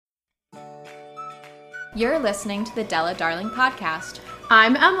You're listening to the Della Darling podcast.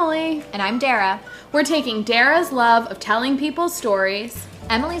 I'm Emily. And I'm Dara. We're taking Dara's love of telling people stories,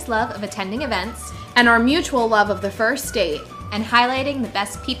 Emily's love of attending events, and our mutual love of the first date, and highlighting the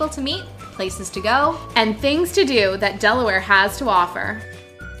best people to meet, places to go, and things to do that Delaware has to offer.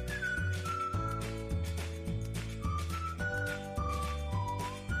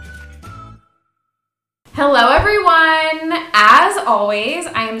 Hello everyone! As always,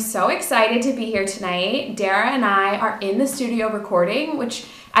 I am so excited to be here tonight. Dara and I are in the studio recording, which,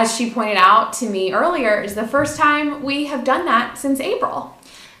 as she pointed out to me earlier, is the first time we have done that since April.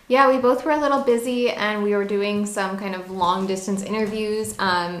 Yeah, we both were a little busy and we were doing some kind of long distance interviews.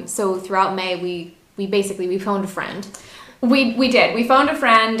 So throughout May, we phoned a friend. We did. We phoned a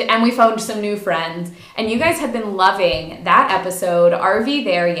friend and we phoned some new friends. And you guys have been loving that episode, Are We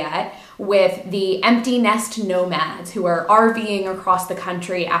There Yet?, with the empty nest nomads who are RVing across the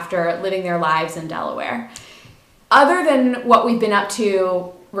country after living their lives in Delaware. Other than what we've been up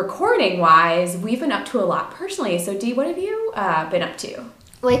to recording-wise, we've been up to a lot personally. So Dee, what have you been up to?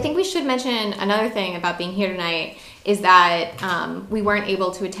 Well, I think we should mention another thing about being here tonight is that we weren't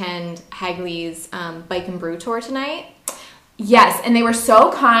able to attend Hagley's Bike and Brew tour tonight. Yes, and they were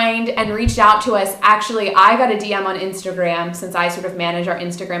so kind and reached out to us. Actually, I got a DM on Instagram since I sort of manage our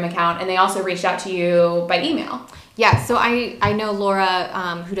Instagram account, and they also reached out to you by email. Yeah, so I know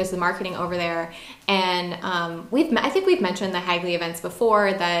Laura, who does the marketing over there, and I think we've mentioned the Hagley events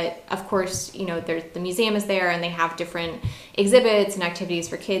before. That of course, you know, the museum is there, and they have different exhibits and activities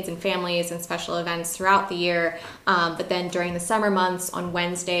for kids and families and special events throughout the year. But then during the summer months, on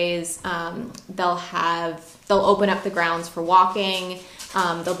Wednesdays, they'll open up the grounds for walking.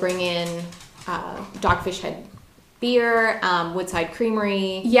 They'll bring in Dogfish Head beer, Woodside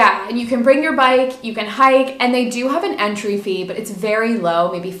Creamery. Yeah, and you can bring your bike, you can hike, and they do have an entry fee, but it's very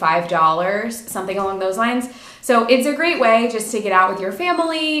low, maybe $5, something along those lines. So it's a great way just to get out with your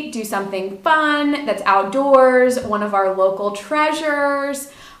family, do something fun that's outdoors, one of our local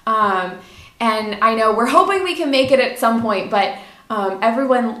treasures. And I know we're hoping we can make it at some point, but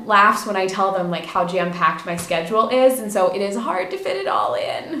everyone laughs when I tell them like how jam-packed my schedule is, and so it is hard to fit it all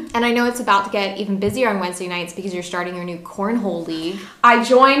in. And I know it's about to get even busier on Wednesday nights because you're starting your new Cornhole League. I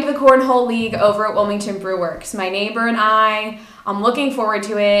joined the Cornhole League over at Wilmington Brew Works. My neighbor and I'm looking forward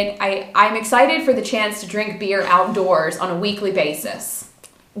to it. I'm excited for the chance to drink beer outdoors on a weekly basis.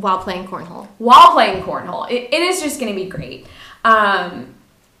 While playing cornhole. It is just going to be great.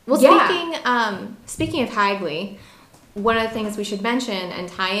 Speaking of Hagley, one of the things we should mention and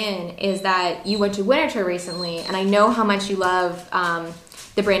tie in is that you went to Winterthur recently, and I know how much you love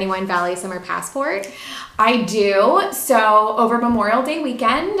the Brandywine Valley Summer Passport. I do. So over Memorial Day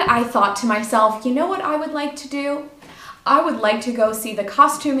weekend, I thought to myself, you know what I would like to do? I would like to go see the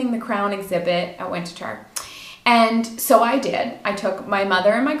Costuming the Crown exhibit at Winterthur. And so I did. I took my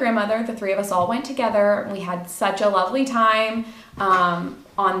mother and my grandmother, the three of us all went together. We had such a lovely time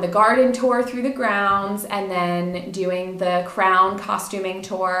on the garden tour through the grounds, and then doing the Crown costuming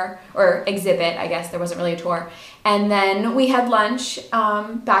tour, or exhibit, I guess. There wasn't really a tour. And then we had lunch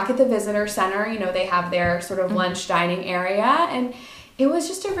back at the visitor center. You know, they have their sort of lunch dining area, and it was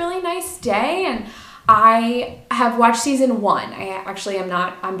just a really nice day. And I have watched season 1.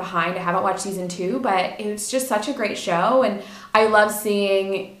 I'm behind. I haven't watched season 2, but it's just such a great show, and I love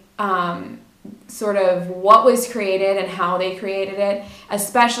seeing sort of what was created and how they created it,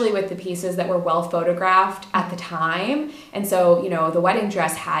 especially with the pieces that were well photographed at the time. And so, you know, the wedding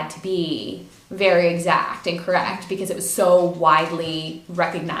dress had to be very exact and correct because it was so widely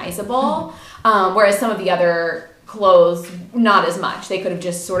recognizable, whereas some of the other clothes, not as much. They could have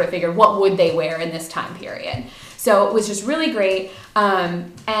just sort of figured what would they wear in this time period. So it was just really great.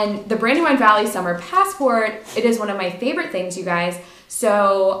 And the Brandywine Valley Summer Passport, it is one of my favorite things, you guys.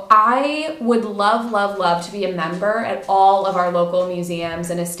 So I would love to be a member at all of our local museums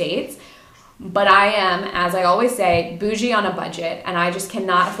and estates. But I am, as I always say, bougie on a budget, and I just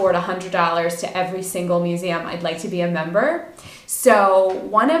cannot afford $100 to every single museum I'd like to be a member. So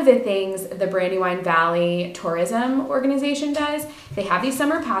one of the things the Brandywine Valley Tourism Organization does, they have these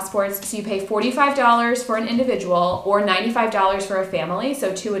summer passports, so you pay $45 for an individual or $95 for a family,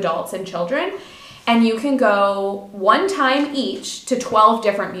 so 2 adults and children. And you can go one time each to 12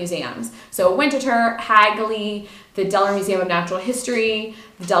 different museums. So Winterthur, Hagley, the Delaware Museum of Natural History,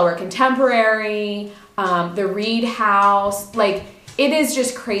 the Delaware Contemporary, the Reed House. Like, It is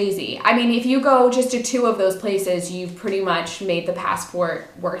just crazy. I mean, if you go just to 2 of those places, you've pretty much made the passport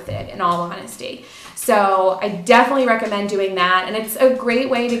worth it, in all honesty. So I definitely recommend doing that. And it's a great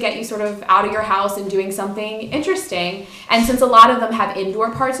way to get you sort of out of your house and doing something interesting. And since a lot of them have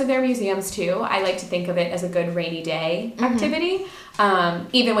indoor parts of their museums too, I like to think of it as a good rainy day activity,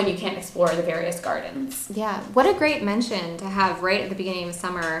 even when you can't explore the various gardens. Yeah, what a great mention to have right at the beginning of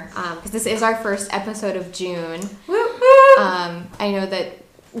summer, because this is our first episode of June. Woo woo! I know that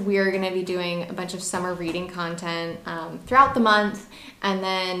we're going to be doing a bunch of summer reading content throughout the month, and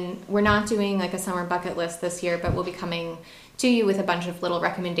then we're not doing like a summer bucket list this year, but we'll be coming to you with a bunch of little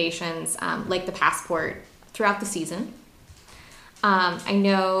recommendations like the passport throughout the season. I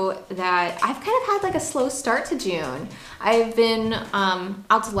know that I've kind of had like a slow start to June. I've been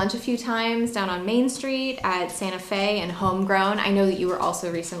out to lunch a few times down on Main Street at Santa Fe and Homegrown. I know that you were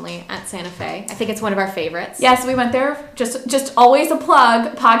also recently at Santa Fe. I think it's one of our favorites. Yes, we went there. Just always a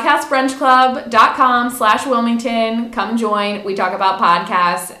plug, podcastbrunchclub.com/Wilmington. Come join. We talk about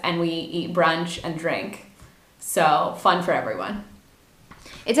podcasts and we eat brunch and drink. So fun for everyone.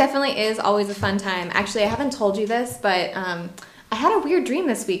 It definitely is always a fun time. Actually, I haven't told you this, but I had a weird dream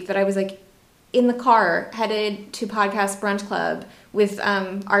this week that I was like in the car headed to Podcast Brunch Club with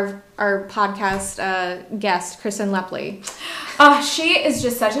our podcast guest, Kristen Lepley. She is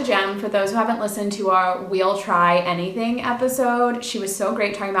just such a gem. For those who haven't listened to our We'll Try Anything episode, she was so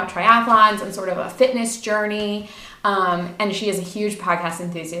great talking about triathlons and sort of a fitness journey. And she is a huge podcast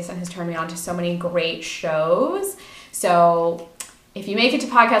enthusiast and has turned me on to so many great shows. So if you make it to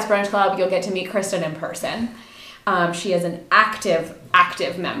Podcast Brunch Club, you'll get to meet Kristen in person. She is an active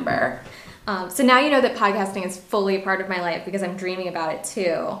member. So now you know that podcasting is fully a part of my life because I'm dreaming about it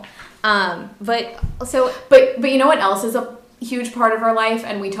too. But you know what else is a huge part of our life,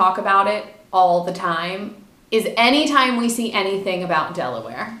 and we talk about it all the time, is anytime we see anything about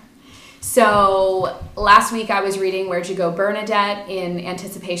Delaware. So last week I was reading Where'd You Go, Bernadette, in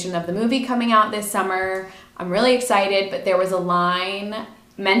anticipation of the movie coming out this summer. I'm really excited, but there was a line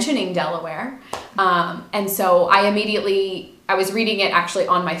mentioning Delaware. And so I was reading it actually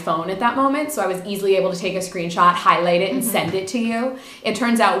on my phone at that moment, so I was easily able to take a screenshot, highlight it, and send it to you. It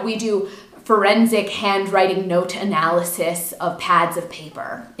turns out we do forensic handwriting note analysis of pads of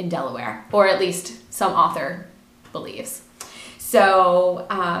paper in Delaware, or at least some author believes. So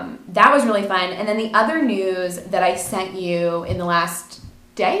that was really fun. And then the other news that I sent you in the last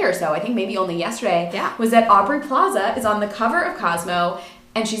day or so, I think maybe only yesterday, was that Aubrey Plaza is on the cover of Cosmo,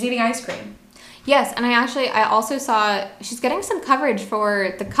 and she's eating ice cream. Yes, and I also saw she's getting some coverage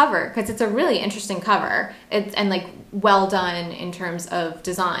for the cover because it's a really interesting cover. And like well done in terms of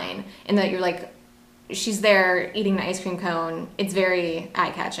design, in that you're like, she's there eating the ice cream cone. It's very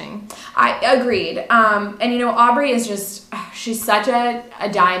eye-catching. I agreed. And you know, Aubrey is she's such a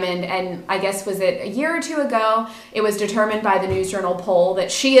diamond, and I guess was it a year or two ago, it was determined by the News Journal poll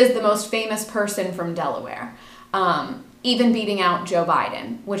that she is the most famous person from Delaware, even beating out Joe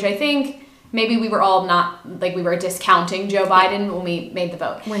Biden, which I think maybe we were all not, like we were discounting Joe Biden when we made the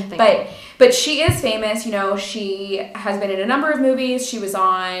vote. But she is famous. You know, she has been in a number of movies. She was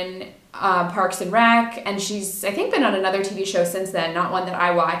on Parks and Rec, and she's, I think, been on another TV show since then, not one that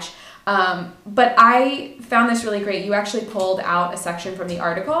I watch. But I found this really great. You actually pulled out a section from the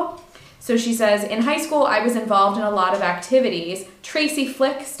article. So she says, in high school, I was involved in a lot of activities, Tracy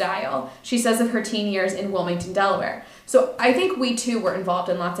Flick style, she says of her teen years in Wilmington, Delaware. So I think we too were involved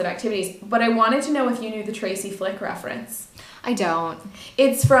in lots of activities, but I wanted to know if you knew the Tracy Flick reference. I don't.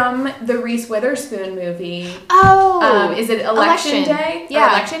 It's from the Reese Witherspoon movie. Oh! Is it Election Day? Yeah. Or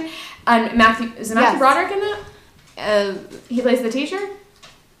Election? And Matthew Broderick in that? He plays the teacher?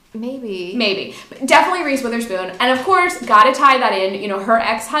 Maybe. But definitely Reese Witherspoon. And of course, gotta tie that in, you know, her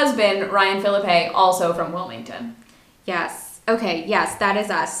ex-husband, Ryan Philippe, also from Wilmington. Yes. Okay, yes, that is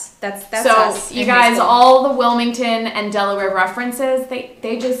us. That's so us. So, you guys, all the Wilmington and Delaware references,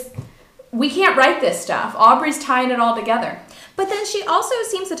 they just, we can't write this stuff. Aubrey's tying it all together. But then she also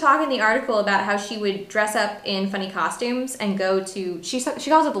seems to talk in the article about how she would dress up in funny costumes and go to, she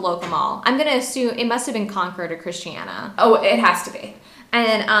calls it the local mall. I'm going to assume it must have been Concord or Christiana. Oh, it has to be.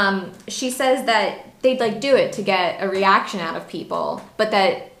 And she says that they'd like do it to get a reaction out of people, but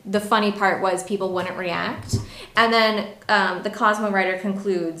that the funny part was people wouldn't react. And then the Cosmo writer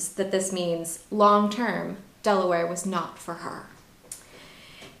concludes that this means long-term, Delaware was not for her.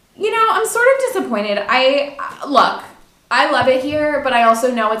 You know, I'm sort of disappointed. I love it here, but I also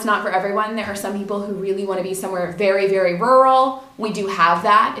know it's not for everyone. There are some people who really want to be somewhere very, very rural. We do have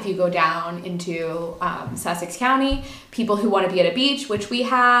that if you go down into Sussex County. People who want to be at a beach, which we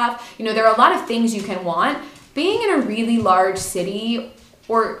have. You know, there are a lot of things you can want. being in a really large city,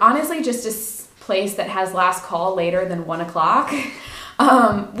 or honestly just a place that has last call later than 1 o'clock,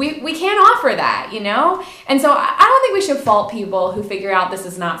 we can't offer that, And so I don't think we should fault people who figure out this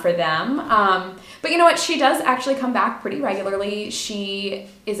is not for them. But you know what? She does actually come back pretty regularly. She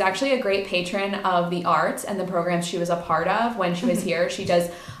is actually a great patron of the arts and the programs she was a part of when she was here. She does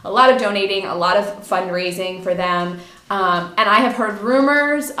a lot of donating, a lot of fundraising for them. And I have heard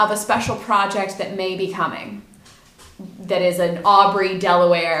rumors of a special project that may be coming that is an Aubrey,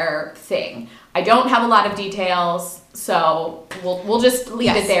 Delaware thing. I don't have a lot of details, so we'll just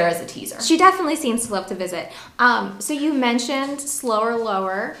leave it there as a teaser. She definitely seems to love to visit. So you mentioned Slower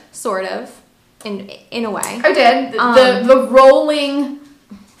Lower, sort of, in a way. I did. The rolling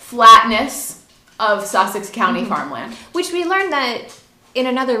flatness of Sussex County farmland. Which we learned that in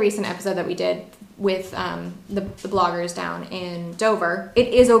another recent episode that we did with the bloggers down in Dover, it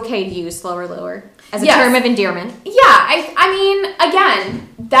is okay to use Slower Lower as a term of endearment. Yeah, I mean, again,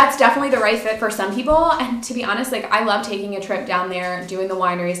 that's definitely the right fit for some people. And to be honest, I love taking a trip down there, doing the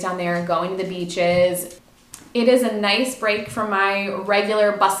wineries down there, going to the beaches. It is a nice break from my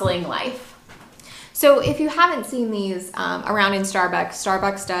regular bustling life. So if you haven't seen these around in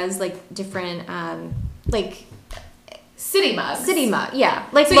Starbucks does different City mugs. Yeah.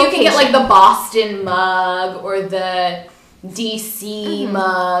 So you can get the Boston mug or the DC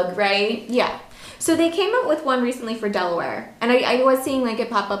mug, right? Yeah. So they came up with one recently for Delaware. And I was seeing it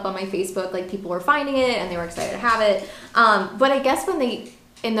pop up on my Facebook, people were finding it and they were excited to have it. But I guess when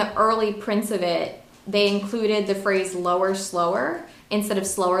in the early prints of it, they included the phrase lower, slower instead of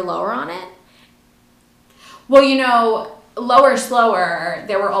slower, lower on it. Well, lower, slower,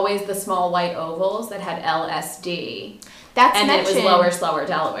 there were always the small white ovals that had LSD. And it was lower, slower,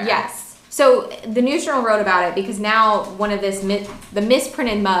 Delaware. Yes. So the News Journal wrote about it because now one of the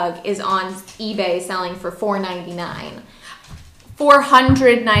misprinted mug is on eBay selling for $4.99.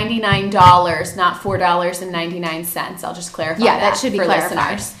 $499, not $4.99. I'll just clarify that should be for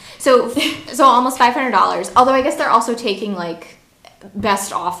clarified. Listeners. So almost $500. Although I guess they're also taking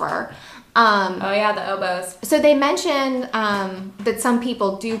best offer. The oboes. So they mentioned that some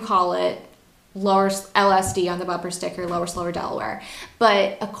people do call it lower LSD on the bumper sticker, lower, slower Delaware.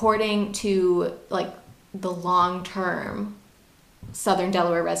 But according to the long-term Southern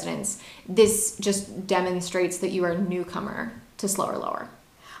Delaware residents, this just demonstrates that you are a newcomer to slower, lower.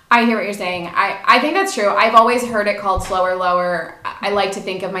 I hear what you're saying. I think that's true. I've always heard it called slower, lower. I like to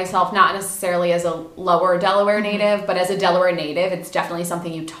think of myself not necessarily as a lower Delaware native, but as a Delaware native. It's definitely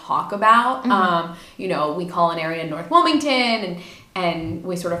something you talk about. We call an area North Wilmington, and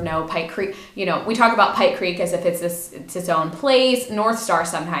we sort of know Pike Creek. We talk about Pike Creek as if it's its own place. North Star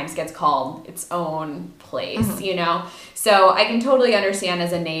sometimes gets called its own place, So I can totally understand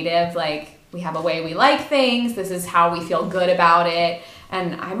as a native, we have a way we like things. This is how we feel good about it.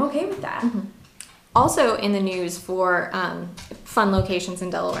 And I'm okay with that. Mm-hmm. Also in the news for fun locations in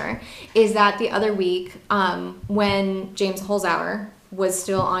Delaware is that the other week when James Holzhauer was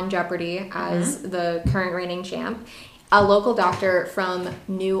still on Jeopardy as the current reigning champ, a local doctor from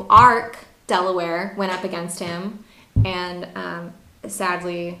Newark, Delaware, went up against him. And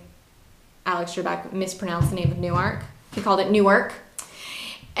sadly, Alex Trebek mispronounced the name of Newark. He called it Newark.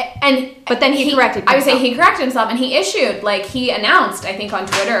 But then he corrected himself. I would say he corrected himself, and he issued, he announced, I think on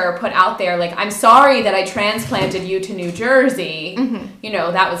Twitter, or put out there, I'm sorry that I transplanted you to New Jersey.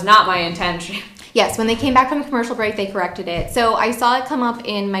 That was not my intention. Yes, when they came back from commercial break, they corrected it. So I saw it come up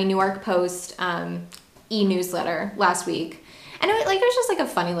in my Newark Post e-newsletter last week. And it was just a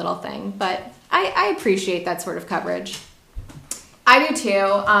funny little thing, but I appreciate that sort of coverage. I do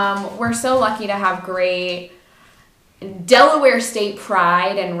too. We're so lucky to have great Delaware state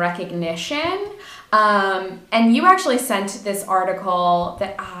pride and recognition. And you actually sent this article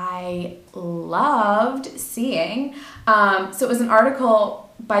that I loved seeing. So it was an article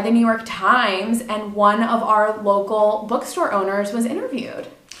by the New York Times, and one of our local bookstore owners was interviewed.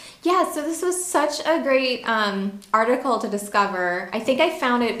 Yeah, so this was such a great article to discover. I think I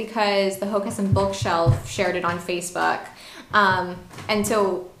found it because the Hockessin Bookshelf shared it on Facebook. And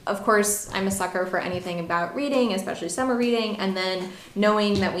so, of course, I'm a sucker for anything about reading, especially summer reading. And then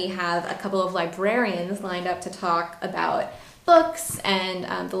knowing that we have a couple of librarians lined up to talk about books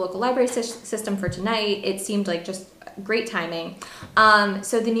and the local library system for tonight, it seemed like just great timing.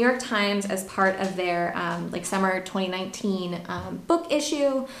 So the New York Times, as part of their summer 2019 book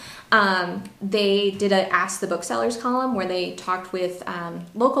issue, they did a Ask the Booksellers column where they talked with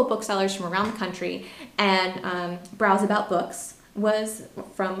local booksellers from around the country and browse about books. was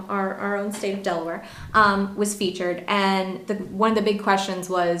from our own state of Delaware, was featured. And one of the big questions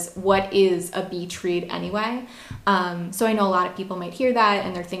was, what is a beach read anyway? So I know a lot of people might hear that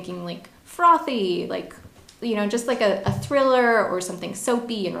and they're thinking like frothy, like, just like a thriller or something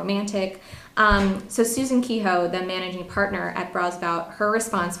soapy and romantic. So Susan Kehoe, the managing partner at Browseabout, her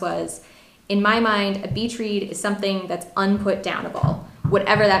response was, in my mind, a beach read is something that's unput-downable,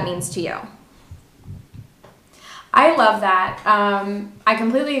 whatever that means to you. I love that. I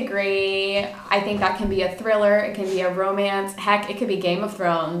completely agree. I think that can be a thriller. It can be a romance. Heck, it could be Game of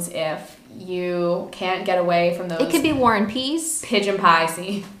Thrones if you can't get away from those. It could be War and Peace. Pigeon pie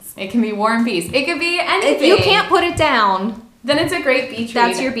scenes. It can be War and Peace. It could be anything. If you can't put it down, then it's a great beach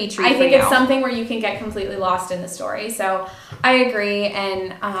read. That's your beach read. I think it's something where you can get completely lost in the story. So I agree. And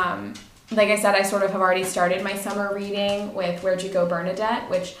like I said, I sort of have already started my summer reading with Where'd You Go, Bernadette,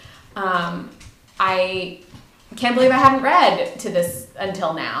 which I can't believe I hadn't read to this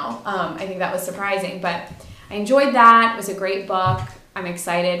until now. I think that was surprising, but I enjoyed that. It was a great book. I'm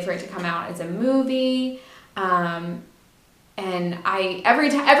excited for it to come out as a movie. And every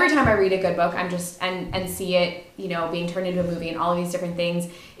time I read a good book, I'm just and see it, being turned into a movie and all of these different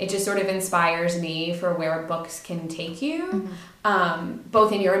things, it just sort of inspires me for where books can take you,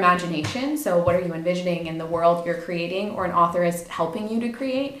 both in your imagination. So what are you envisioning in the world you're creating, or an author is helping you to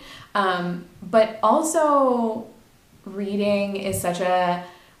create? But also, reading is such a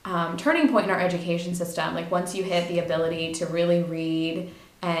turning point in our education system. Like, once you hit the ability to really read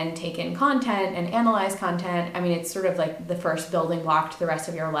and take in content and analyze content, it's sort of like the first building block to the rest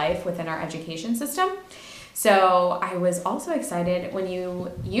of your life within our education system. So I was also excited when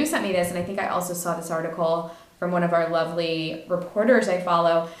you sent me this, and I think I also saw this article from one of our lovely reporters I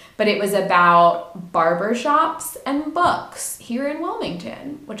follow, but it was about barbershops and books here in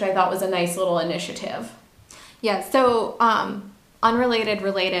Wilmington, which I thought was a nice little initiative. Yeah, so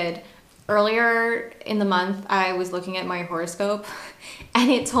related, earlier in the month, I was looking at my horoscope, and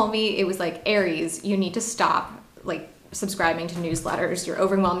it told me, it was like, Aries, you need to stop, subscribing to newsletters. You're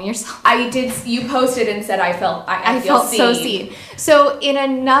overwhelming yourself. I did. You posted and said I felt so seen. So in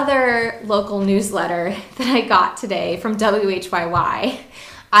another local newsletter that I got today from WHYY,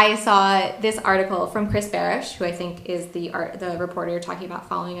 I saw this article from Chris Barish, who I think is the reporter you're talking about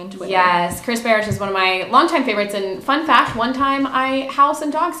following on Twitter. Yes, Chris Barish is one of my longtime favorites. And fun fact, one time I house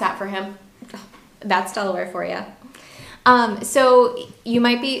and dog sat for him. That's Delaware for you. So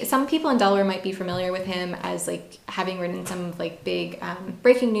some people in Delaware might be familiar with him as having written some big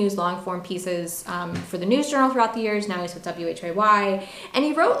breaking news long form pieces for the News Journal throughout the years. Now he's with WHYY, and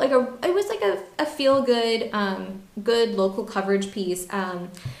he wrote a feel good good local coverage piece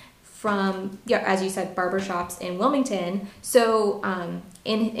from, as you said, barbershops in Wilmington. So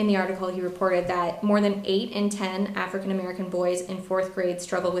in the article, he reported that more than 8 in 10 African American boys in 4th grade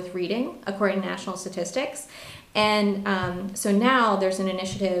struggle with reading, according to national statistics. And so now there's an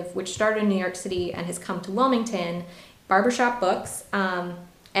initiative which started in New York City and has come to Wilmington, Barbershop Books,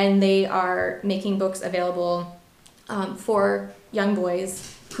 and they are making books available for young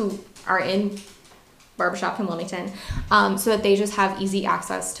boys who are in barbershop in Wilmington, so that they just have easy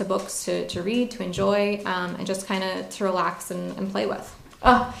access to books to read, to enjoy, and just kind of to relax and play with.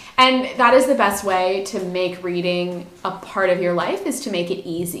 Oh, and that is the best way to make reading a part of your life, is to make it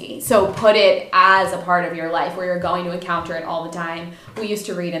easy. So put it as a part of your life where you're going to encounter it all the time. We used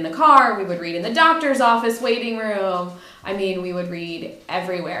to read in the car. We would read in the doctor's office waiting room. We would read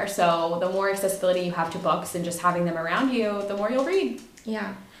everywhere. So the more accessibility you have to books and just having them around you, the more you'll read.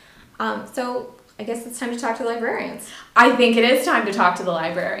 Yeah. So I guess it's time to talk to the librarians. I think it is time to talk to the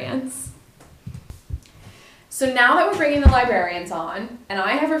librarians. So now that we're bringing the librarians on, and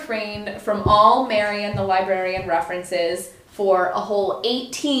I have refrained from all Marian the librarian references for a whole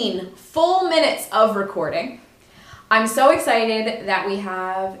 18 full minutes of recording, I'm so excited that we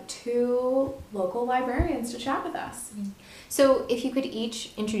have 2 local librarians to chat with us. So if you could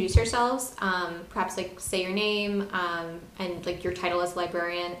each introduce yourselves, perhaps say your name and your title as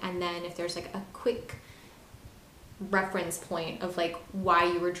librarian, and then if there's a quick reference point of why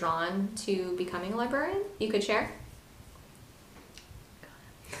you were drawn to becoming a librarian, you could share.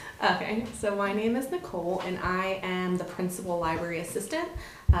 Okay, so my name is Nicole, and I am the principal library assistant,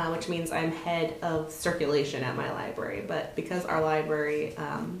 which means I'm head of circulation at my library. But because our library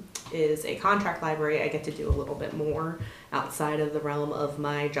is a contract library, I get to do a little bit more outside of the realm of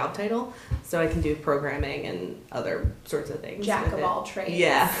my job title. So I can do programming and other sorts of things. Jack of all trades.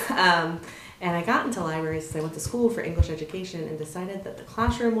 Yeah. And I got into libraries because I went to school for English education and decided that the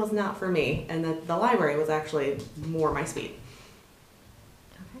classroom was not for me, and that the library was actually more my speed.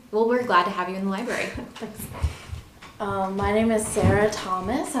 Okay. Well, we're glad to have you in the library. Thanks. My name is Sarah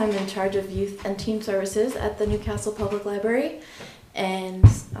Thomas. I'm in charge of youth and teen services at the Newcastle Public Library, and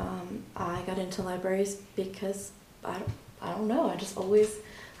I got into libraries because I don't know. I just always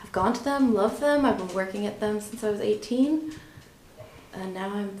have gone to them, loved them. I've been working at them since I was 18, and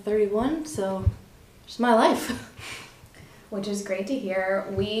now I'm 31. So, it's my life. Which is great to hear.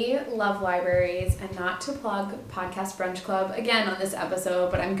 We love libraries, and not to plug Podcast Brunch Club again on this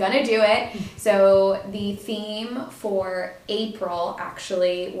episode, but I'm gonna do it. So the theme for April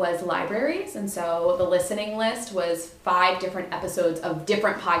actually was libraries, and so the listening list was 5 different episodes of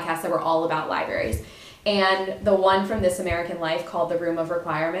different podcasts that were all about libraries. And the one from This American Life called The Room of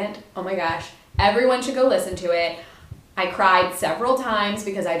Requirement, oh my gosh, everyone should go listen to it. I cried several times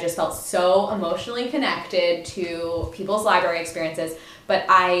because I just felt so emotionally connected to people's library experiences, but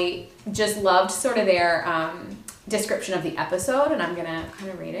I just loved sort of their description of the episode, and I'm going to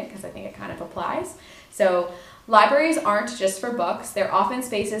kind of read it because I think it kind of applies. So, libraries aren't just for books. They're often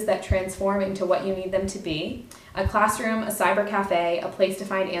spaces that transform into what you need them to be. A classroom, a cyber cafe, a place to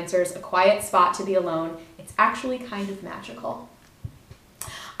find answers, a quiet spot to be alone. It's actually kind of magical.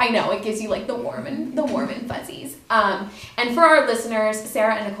 I know, it gives you like the warm and fuzzies. And for our listeners,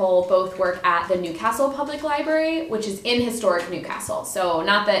 Sarah and Nicole both work at the Newcastle Public Library, which is in historic Newcastle. So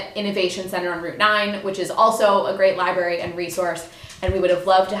not the Innovation Center on Route 9, which is also a great library and resource. And we would have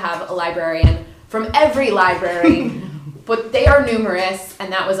loved to have a librarian from every library, but they are numerous,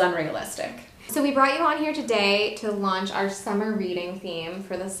 and that was unrealistic. So we brought you on here today to launch our summer reading theme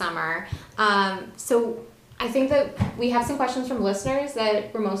for the summer. So I think that we have some questions from listeners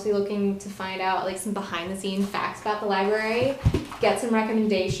that we're mostly looking to find out like some behind the scenes facts about the library, get some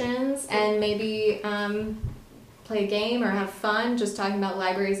recommendations, and maybe play a game or have fun just talking about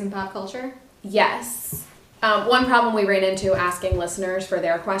libraries and pop culture. Yes. One problem we ran into asking listeners for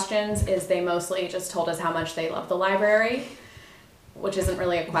their questions is they mostly just told us how much they love the library, which isn't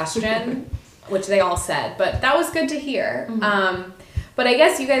really a question, which they all said, but that was good to hear. Mm-hmm. But I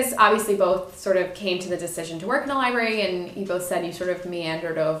guess you guys obviously both sort of came to the decision to work in a library, and you both said you sort of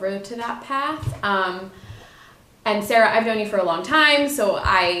meandered over to that path. And Sarah, I've known you for a long time, so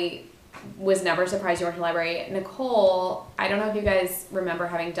I was never surprised you worked in a library. Nicole, I don't know if you guys remember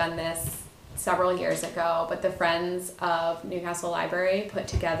having done this several years ago, but the Friends of Newcastle Library put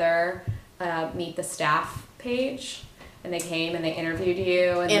together a Meet the Staff page. And they came and they interviewed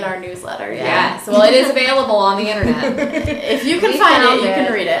you. And in our newsletter, yeah. Yes. Well, it is available on the internet. If you can find it, you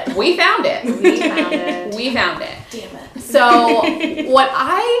can read it. We found it. We found it. Damn it. So what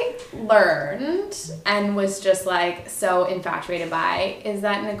I learned and was just like so infatuated by is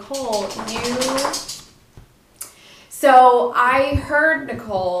that Nicole, So I heard,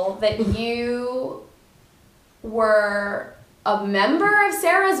 Nicole, that you were a member of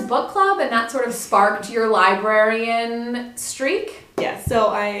Sarah's book club, and that sort of sparked your librarian streak? Yeah, so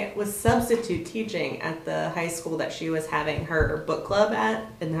I was substitute teaching at the high school that she was having her book club at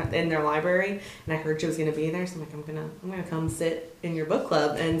in their library, and I heard she was going to be there, so I'm like, I'm gonna come sit in your book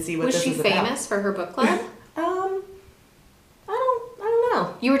club and see what this is about. Was she famous for her book club? I don't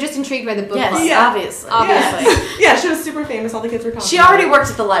know. You were just intrigued by the book yes, club. Yeah, obviously. Yeah, she was super famous. All the kids were talking. She already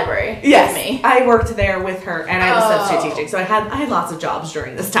worked at the library. Yes, with me. I worked there with her, and I was substitute teaching, so I had lots of jobs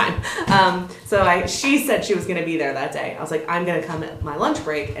during this time. She said she was going to be there that day. I was like, I'm going to come at my lunch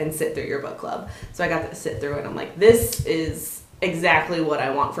break and sit through your book club. So I got to sit through it. I'm like, this is exactly what I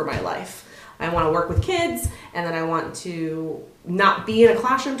want for my life. I want to work with kids, and then I want to not be in a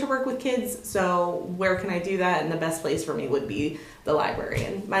classroom to work with kids, so where can I do that? And the best place for me would be the library.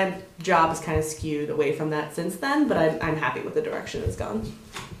 And my job has kind of skewed away from that since then, but I'm happy with the direction it's gone.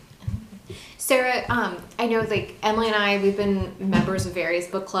 Sarah, I know like Emily and I, we've been members of various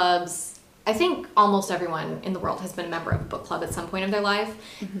book clubs. I think almost everyone in the world has been a member of a book club at some point of their life.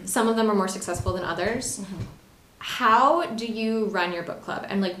 Mm-hmm. Some of them are more successful than others. Mm-hmm. How do you run your book club?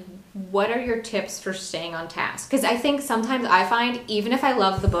 And like, what are your tips for staying on task? Because I think sometimes I find, even if I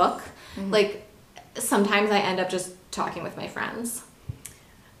love the book, like sometimes I end up just talking with my friends.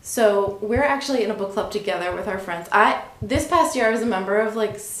 So we're actually in a book club together with our friends. This past year I was a member of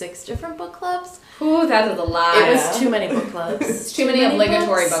like 6 different book clubs. Ooh, that is a lot. It was too many book clubs. It's too many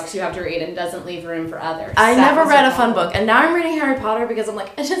obligatory books you have to read and doesn't leave room for others. I never read a fun book, and now I'm reading Harry Potter because I'm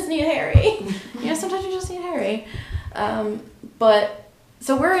like, I just need Harry. Sometimes you just need Harry.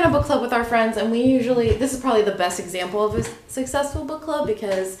 So we're in a book club with our friends, and this is probably the best example of a successful book club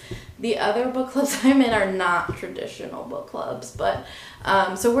because the other book clubs I'm in are not traditional book clubs. But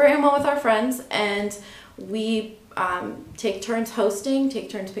so we're in one with our friends, and we take turns hosting,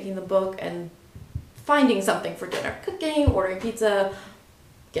 take turns picking the book, and finding something for dinner, cooking, ordering pizza,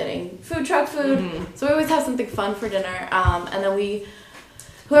 getting food truck food. So we always have something fun for dinner. And then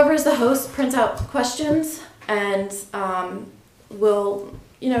whoever is the host prints out questions, and we'll,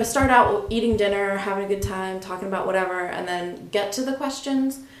 start out eating dinner, having a good time, talking about whatever, and then get to the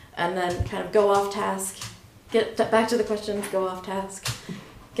questions, and then kind of go off task, get back to the questions, go off task,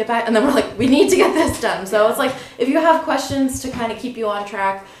 get back, and then we're like, we need to get this done. So it's like, if you have questions to kind of keep you on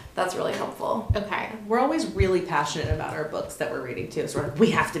track, that's really helpful. Okay. We're always really passionate about our books that we're reading too. So we're like,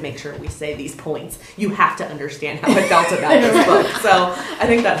 we have to make sure we say these points. You have to understand how I felt about this book. So I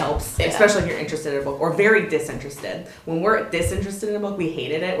think that helps, especially if you're interested in a book or very disinterested. When we're disinterested in a book, we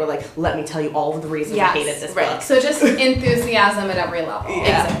hated it. We're like, let me tell you all of the reasons I hated this book. So just enthusiasm at every level.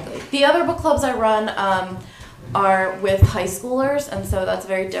 Yeah. Exactly. The other book clubs I run are with high schoolers, and so that's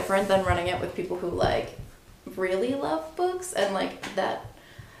very different than running it with people who like really love books and like that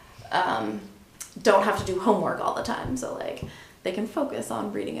don't have to do homework all the time, so like they can focus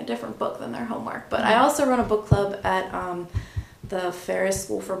on reading a different book than their homework. But I also run a book club at the Ferris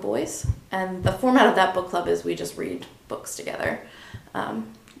School for Boys, and the format of that book club is we just read books together.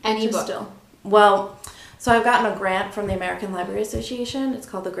 Any book? Well, so I've gotten a grant from the American Library Association. It's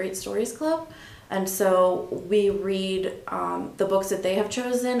called the Great Stories Club. And so we read the books that they have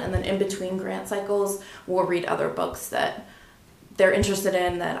chosen, and then in between grant cycles, we'll read other books that they're interested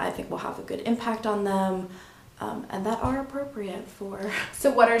in that I think will have a good impact on them, and that are appropriate for. So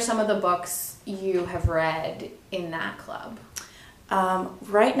what are some of the books you have read in that club?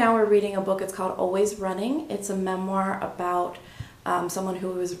 Right now we're reading a book, it's called Always Running. It's a memoir about someone who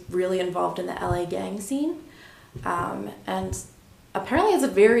was really involved in the LA gang scene. And apparently it's a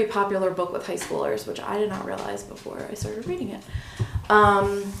very popular book with high schoolers, which I did not realize before I started reading it.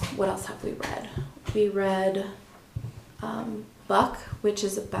 What else have we read? We read Buck, which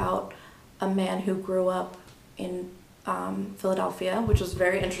is about a man who grew up in Philadelphia, which was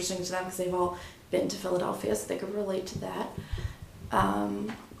very interesting to them because they've all been to Philadelphia, so they could relate to that.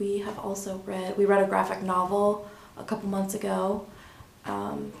 We have also read a graphic novel a couple months ago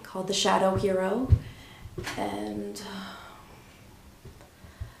called The Shadow Hero, and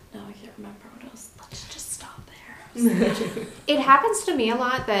now I can't remember what else. Let's just stop there. It happens to me a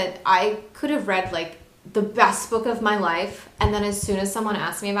lot that I could have read like the best book of my life, and then as soon as someone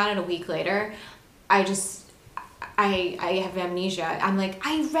asks me about it a week later, I have amnesia. I'm like,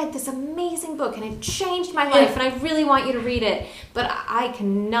 I read this amazing book and it changed my life and I really want you to read it, but I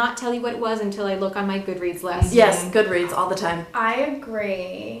cannot tell you what it was until I look on my Goodreads list. Yes, Goodreads all the time. I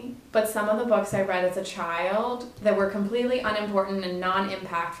agree, but some of the books I read as a child that were completely unimportant and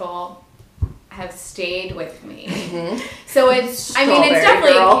non-impactful have stayed with me. So it's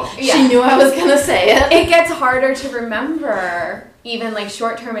definitely... Girl. Yeah. She knew I was going to say it. It gets harder to remember, even like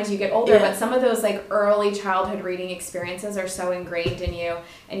short term as you get older, but some of those like early childhood reading experiences are so ingrained in you.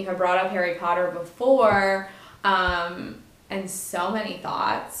 And you have brought up Harry Potter before, and so many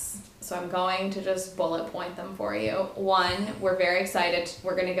thoughts. So I'm going to just bullet point them for you. One, we're very excited.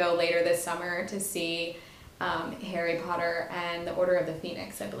 We're going to go later this summer to see Harry Potter and the Order of the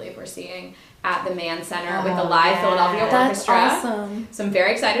Phoenix, I believe we're seeing at the Mann Center with the live Philadelphia Orchestra. That's awesome. So I'm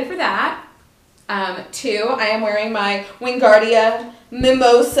very excited for that. Two, I am wearing my Wingardia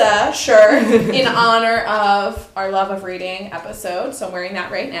Mimosa shirt in honor of our Love of Reading episode. So I'm wearing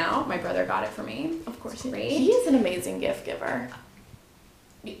that right now. My brother got it for me. Of course, Great. He is an amazing gift giver.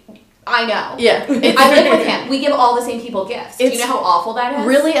 I know. Yeah. I live with him. We give all the same people gifts. Do you know how awful that is?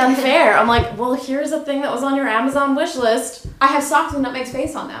 Really unfair. I'm like, well, here's a thing that was on your Amazon wish list. I have socks with Nutmeg's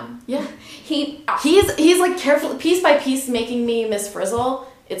face on them. Yeah. He's like carefully, piece by piece, making me Miss Frizzle.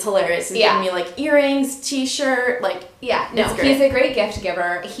 It's hilarious. He's giving me like earrings, t-shirt, like he's a great gift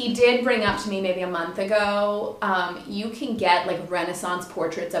giver. He did bring up to me maybe a month ago, you can get like Renaissance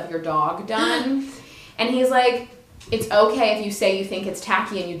portraits of your dog done. And he's like, it's okay if you say you think it's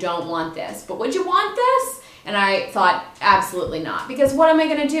tacky and you don't want this, but would you want this? And I thought, absolutely not. Because what am I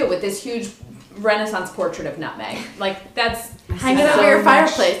going to do with this huge Renaissance portrait of Nutmeg? Like, that's... Hang it over your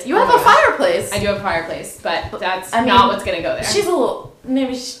fireplace. You have a fireplace. I do have a fireplace, but that's not what's going to go there. She's a little...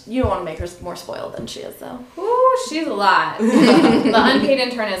 Maybe you don't want to make her more spoiled than she is, though. Ooh, she's a lot. The unpaid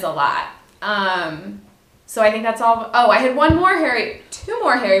intern is a lot. So I think that's all. Oh, I had two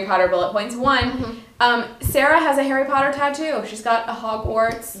more Harry Potter bullet points. One, Sarah has a Harry Potter tattoo. She's got a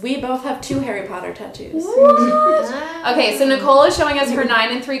Hogwarts. We both have 2 Harry Potter tattoos. What? Okay, so Nicole is showing us her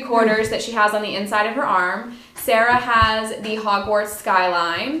 9 3/4 that she has on the inside of her arm. Sarah has the Hogwarts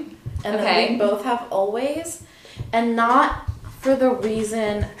skyline. And then we both have Always, and not for the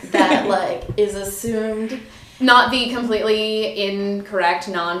reason that like is assumed Not the completely incorrect,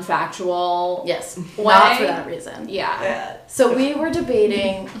 non-factual. Yes, Why? not for that reason. Yeah. So we were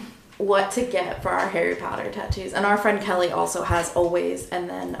debating what to get for our Harry Potter tattoos, and our friend Kelly also has Always, and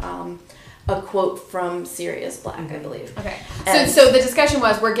then a quote from Sirius Black, I believe. Okay. And- So the discussion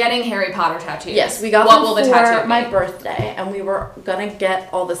was we're getting Harry Potter tattoos. Yes, we got what them will the for tattoo be? my birthday, and we were gonna get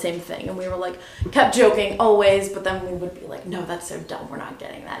all the same thing, and we were like, kept joking Always, but then we would be like, no, that's so dumb, we're not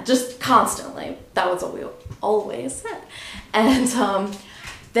getting that. Just constantly. That was what we always said. And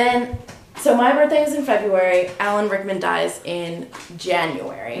then, so my birthday is in February, Alan Rickman dies in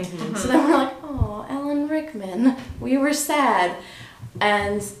January. So then we're like, oh, Alan Rickman, we were sad.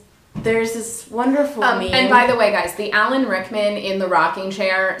 And there's this wonderful meme. And by the way, guys, the Alan Rickman in the rocking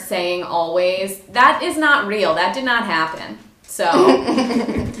chair saying always, that is not real. That did not happen. So,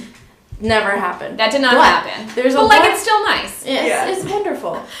 Never happened. that did not But happen. there's a but, like, lot- it's still nice. It's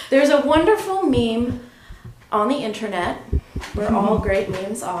wonderful. There's a wonderful meme on the internet, where all great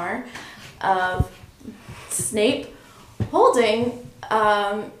memes are, of Snape holding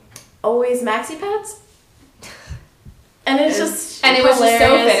Always maxi pads. And it's just And it was just so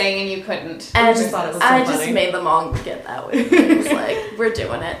hilarious. fitting, and you couldn't. And just thought it was so I just funny. made them all get that with me. It was like, we're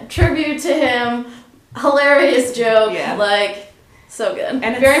doing it. Tribute to him. Hilarious joke. Yeah. Like, so good. And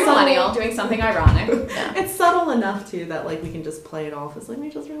it's Very subtle- millennial, doing something ironic. Yeah. It's subtle enough too that like we can just play it off as like we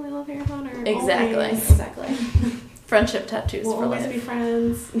just really love Harry Potter. Exactly. Always. Exactly. Friendship tattoos We'll for always life. be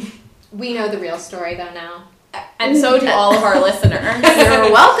friends. We know the real story though now. And so do all of our listeners.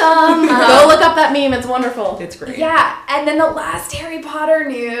 You're welcome. Go look up that meme. It's wonderful. It's great. Yeah, and then the last Harry Potter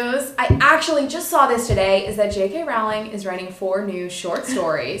news, I actually just saw this today, is that J.K. Rowling is writing 4 new short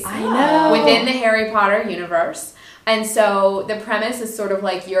stories I know. within the Harry Potter universe. And so the premise is sort of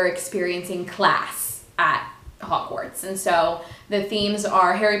like you're experiencing class at Hogwarts. And so the themes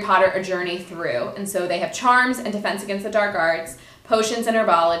are Harry Potter, A Journey Through. And so they have charms and defense against the dark arts, potions and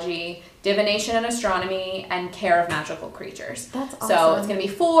herbology, divination and astronomy, and care of magical creatures. That's So awesome. it's going to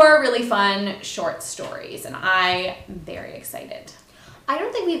be 4 really fun short stories, and I am very excited. I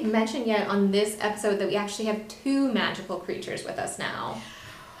don't think we've mentioned yet on this episode that we actually have 2 magical creatures with us now.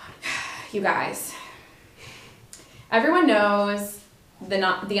 You guys, everyone knows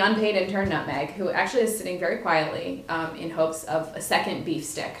the unpaid intern Nutmeg, who actually is sitting very quietly in hopes of a second beef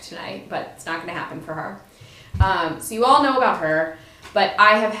stick tonight, but it's not going to happen for her. So you all know about her. But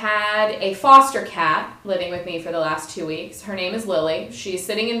I have had a foster cat living with me for the last 2 weeks. Her name is Lily. She's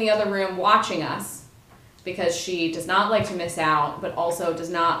sitting in the other room watching us because she does not like to miss out, but also does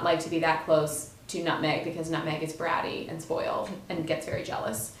not like to be that close to Nutmeg because Nutmeg is bratty and spoiled and gets very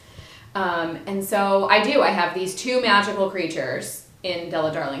jealous. And so I have these 2 magical creatures in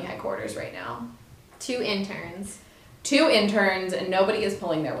Della Darling headquarters right now. 2 interns. 2 interns, and nobody is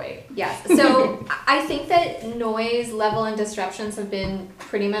pulling their weight. Yes. So I think that noise level and disruptions have been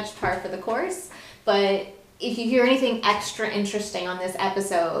pretty much par for the course. But if you hear anything extra interesting on this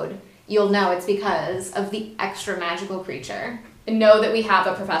episode, you'll know it's because of the extra magical creature. And know that we have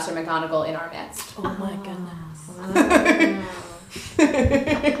a Professor McGonagall in our midst. Oh my goodness.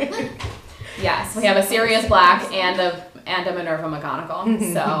 Yes, we have a Sirius Black and a Minerva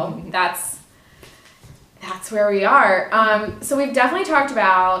McGonagall. So that's where we are. So we've definitely talked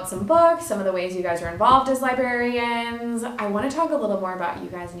about some books, some of the ways you guys are involved as librarians. I want to talk a little more about you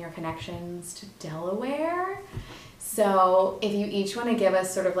guys and your connections to Delaware. So if you each want to give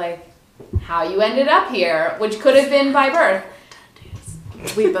us sort of like how you ended up here, which could have been by birth.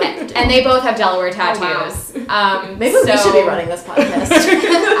 We both do. And they both have Delaware tattoos. Maybe we should be running this podcast.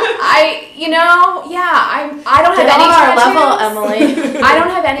 I don't have Get any on our tattoos. level, Emily. I don't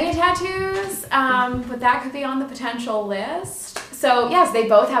have any tattoos, but that could be on the potential list. So yes, they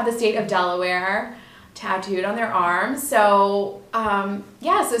both have the state of Delaware tattooed on their arms. So so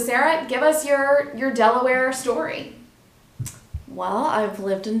Sarah, give us your Delaware story. Well, I've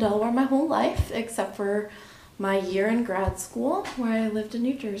lived in Delaware my whole life, except for my year in grad school, where I lived in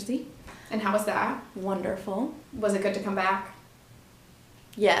New Jersey. And how was that? Wonderful. Was it good to come back?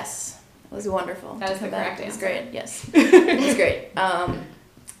 Yes, it was wonderful. That is to the come back. correct It was answer. great. Yes, it was great.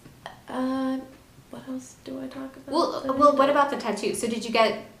 What else do I talk about? Well, what about the tattoos? So did you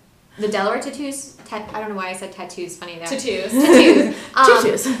get the Delaware tattoos? I don't know why I said tattoos. Funny there. Tattoos. Tattoos.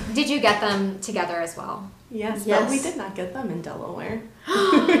 Tattoos. Did you get them together as well? Yes, Yes. but we did not get them in Delaware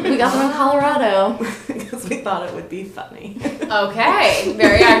We got them in Colorado. because we thought it would be funny. Okay,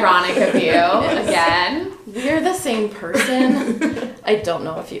 very ironic of you again. We're the same person. I don't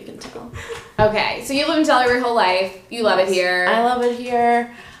know if you can tell. Okay, so you live in Delaware your whole life. You love it here. I love it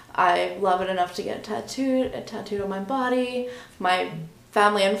here. I love it enough to get tattooed on my body. My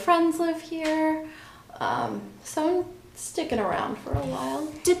family and friends live here. So I'm sticking around for a while.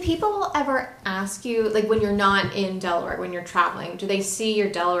 Do people ever ask you, like when you're not in Delaware, when you're traveling, do they see your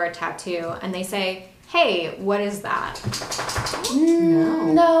Delaware tattoo and they say, hey, what is that?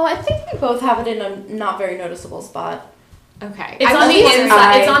 No, I think we both have it in a not very noticeable spot. Okay. It's on the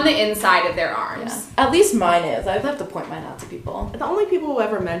inside. It's on the inside of their arms. Yeah. At least mine is. I have to point mine out to people. The only people who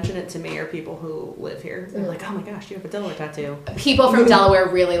ever mention it to me are people who live here. They're like, oh my gosh, you have a Delaware tattoo. People from Delaware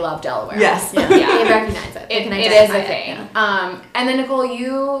really love Delaware. Yes. Yeah. They recognize it. They can It is identify a thing. Yeah. And then Nicole,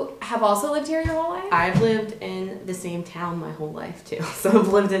 you have also lived here your whole life? I've lived in the same town my whole life too. So I've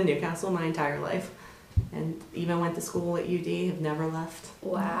lived in Newcastle my entire life. And even went to school at UD, have never left.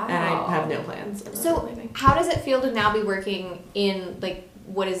 Wow. And I have no plans of So leaving. how does it feel to now be working in like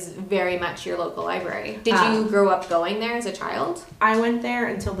what is very much your local library? Did you grow up going there as a child? I went there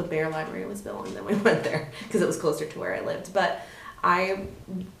until the Bear Library was built, and then we went there because it was closer to where I lived. But I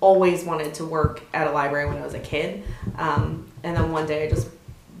always wanted to work at a library when I was a kid. And then one day I just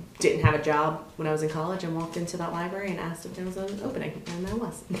didn't have a job when I was in college and walked into that library and asked if there was an opening, and there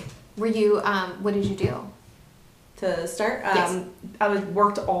was. Were you, what did you do? To start, Yes. I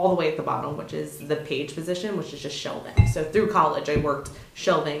worked all the way at the bottom, which is the page position, which is just shelving. So through college, I worked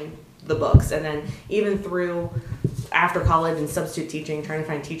shelving the books, and then even through after college and substitute teaching, trying to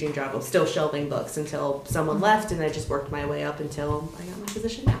find a teaching job, I was still shelving books until someone left, and I just worked my way up until I got my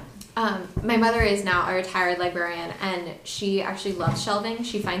position now. My mother is now a retired librarian, and she actually loves shelving.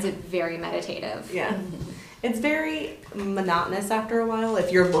 She finds it very meditative. Yeah. It's very monotonous after a while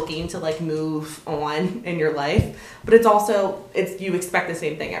if you're looking to like move on in your life, but it's also you expect the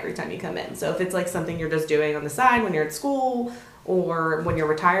same thing every time you come in. So if it's like something you're just doing on the side when you're at school or when you're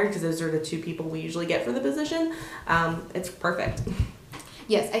retired, because those are the two people we usually get for the position, it's perfect.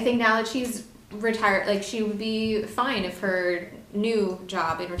 Yes, I think now that she's retired, like she would be fine if her new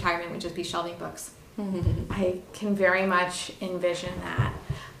job in retirement would just be shelving books. I can very much envision that.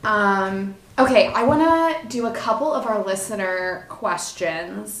 Okay, I want to do a couple of our listener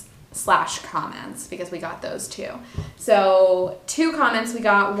questions / comments because we got those too. So 2 comments we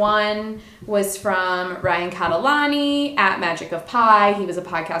got. One was from Ryan Catalani at Magic of Pie. He was a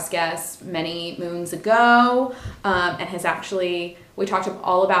podcast guest many moons ago, and has actually, we talked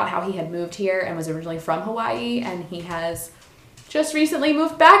all about how he had moved here and was originally from Hawaii, and he has just recently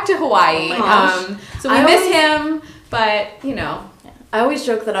moved back to Hawaii. Oh my gosh. So we miss him, but you know. I always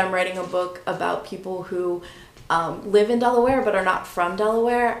joke that I'm writing a book about people who live in Delaware but are not from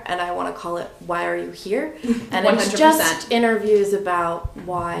Delaware, and I want to call it Why Are You Here? And 100%. it's just interviews about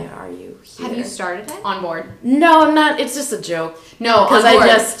why are you here. Have you started it? On board. No, I'm not. It's just a joke. No, Because on board.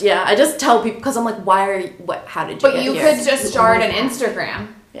 I just tell people, because I'm like, why are you, how did you But get you here? could just start an Instagram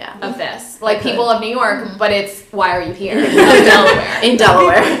Yeah. of this. Like people of New York, but it's Why Are You Here? Of Delaware. In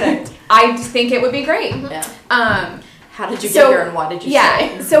Delaware. I think it would be great. Yeah. How did you So, get here and what did you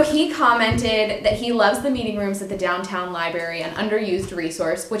say? So he commented that he loves the meeting rooms at the downtown library, an underused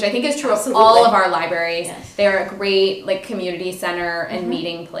resource, which I think is true Absolutely. of all of our libraries. Yes. They're a great like community center and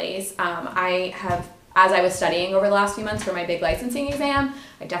meeting place. I have, as I was studying over the last few months for my big licensing exam,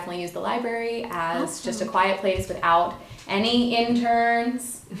 I definitely used the library as just a quiet place without any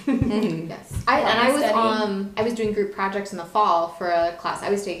interns. Yes. I was doing group projects in the fall for a class I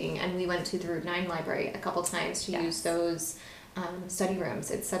was taking, and we went to the Route 9 library a couple times to use those study rooms.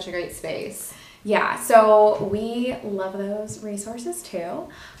 It's such a great space. Yeah, so we love those resources too.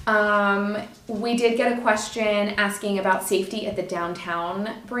 We did get a question asking about safety at the downtown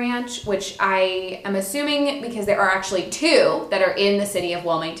branch, which I am assuming because there are actually 2 that are in the city of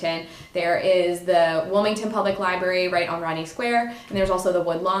Wilmington. There is the Wilmington Public Library right on Rodney Square, and there's also the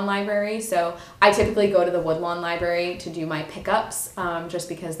Woodlawn Library. So I typically go to the Woodlawn Library to do my pickups, just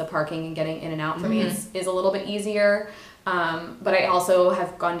because the parking and getting in and out for me is a little bit easier. But I also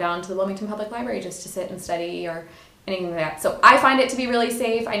have gone down to the Wilmington Public Library just to sit and study or anything like that. So I find it to be really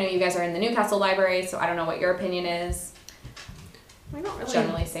safe. I know you guys are in the Newcastle Library, so I don't know what your opinion is. We don't really.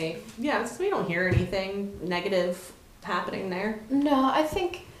 Generally safe. Yeah, we don't hear anything negative happening there. No, I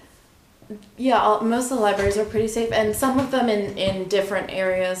think, most of the libraries are pretty safe, and some of them in different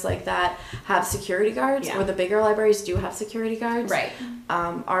areas like that have security guards, Yeah. or the bigger libraries do have security guards. Right.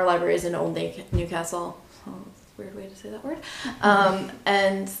 Our library is in Old Newcastle. Oh, that's a weird way to say that word.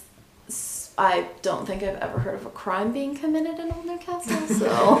 And I don't think I've ever heard of a crime being committed in Old Newcastle,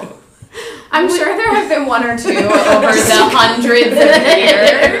 so... I'm sure there have been 1 or 2 over the hundreds of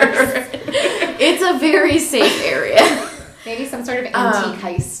years. It's a very safe area. Maybe some sort of antique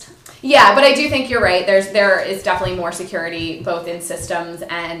heist. Yeah, but I do think you're right. There is definitely more security, both in systems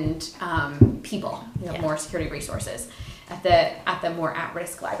and people. You know, more security resources. at the more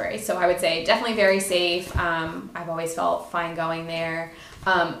at-risk libraries. So I would say definitely very safe. I've always felt fine going there.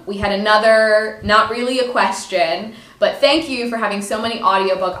 We had another, not really a question, but thank you for having so many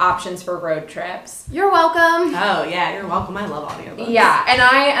audiobook options for road trips. You're welcome. Oh yeah, you're welcome. I love audiobooks. Yeah, and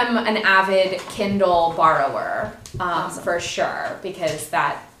I am an avid Kindle borrower, Awesome. for sure, because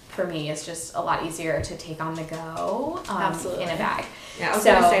that for me is just a lot easier to take on the go Absolutely. in a bag. Yeah, I was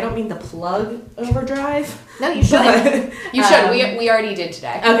So- gonna say I don't mean to plug Overdrive. No, you should. but, You should. We already did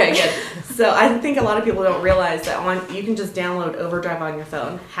today. Okay, good. So I think a lot of people don't realize that you can just download Overdrive on your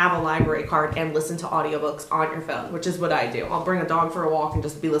phone, have a library card, and listen to audiobooks on your phone, which is what I do. I'll bring a dog for a walk and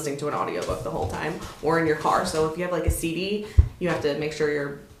just be listening to an audiobook the whole time, or in your car. So if you have like a CD, you have to make sure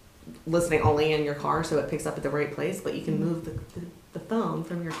you're listening only in your car so it picks up at the right place, but you can move the phone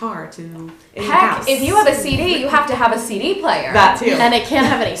from your car to in your Heck, house. if you have a CD, you have to have a CD player. That too. And it can't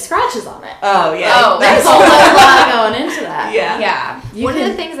have any scratches on it. Oh yeah. Oh, There's a lot going into that. yeah. Yeah. You One of can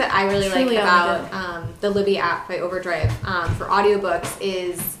the things that I really like truly about the Libby app by Overdrive for audiobooks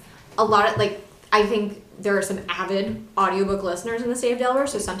is a lot of, like, I think there are some avid audiobook listeners in the state of Delaware,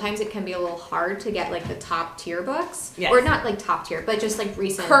 so sometimes it can be a little hard to get like the top tier books. Yes. Or not like top tier, but just like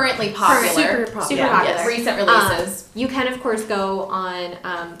recent. Currently popular. Super popular. Super Yeah. popular. Recent releases. You can, of course, go on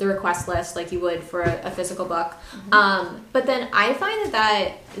the request list like you would for a physical book. But then I find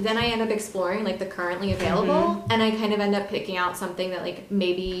that then I end up exploring like the currently available, and I kind of end up picking out something that like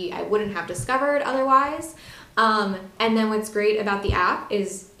maybe I wouldn't have discovered otherwise. And then what's great about the app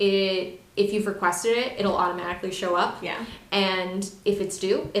is if you've requested it, it'll automatically show up. Yeah. And if it's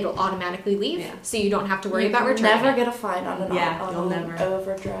due, it'll automatically leave. Yeah. So you don't have to worry You about can returning never it. get a fine on an Yeah, on you'll an never.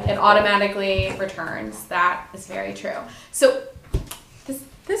 Overdrive. It automatically returns. That is very true. So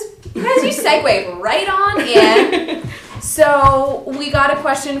this you guys, you segue right on in. So we got a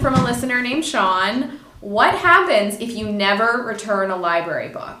question from a listener named Sean. What happens if you never return a library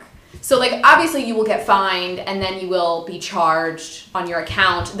book? So, like, obviously you will get fined and then you will be charged on your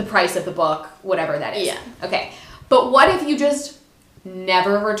account the price of the book, whatever that is. Yeah. Okay. But what if you just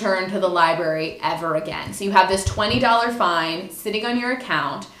never return to the library ever again? So you have this $20 fine sitting on your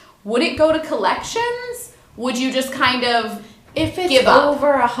account. Would it go to collections? Would you just kind of... If it's Give up.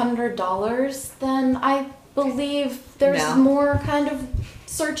 over $100, then I believe there's No. more kind of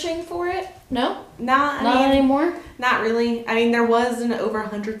searching for it. No, Not not anymore. Not really. I mean, there was an over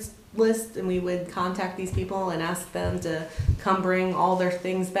 100 list, and we would contact these people and ask them to come bring all their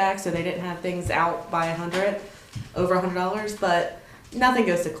things back, so they didn't have things out by over $100. But nothing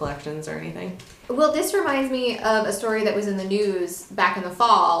goes to collections or anything. Well, this reminds me of a story that was in the news back in the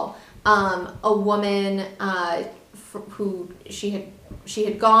fall. A woman who she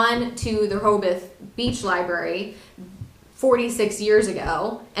had gone to the Rehoboth Beach Library 46 years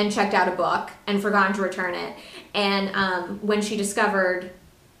ago and checked out a book and forgotten to return it. And when she discovered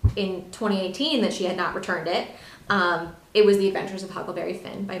in 2018 that she had not returned it, it was The Adventures of Huckleberry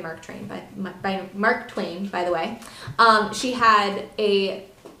Finn by Mark Twain. By Mark Twain, by the way. She had a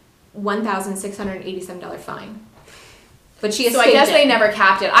 $1,687 fine. But she So I escaped guess it. they never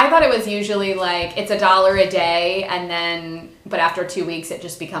capped it. I thought it was usually like it's $1 a day, and then but after 2 weeks it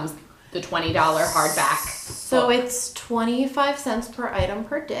just becomes the $20 hardback. So it's 25 cents per item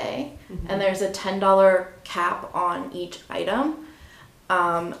per day, and there's a $10 cap on each item.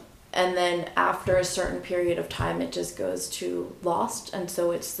 And then after a certain period of time, it just goes to lost, and so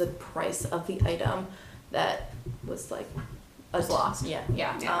it's the price of the item that was like lost. Yeah.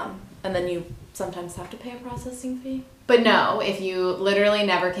 Yeah. And then you sometimes have to pay a processing fee. But no, if you literally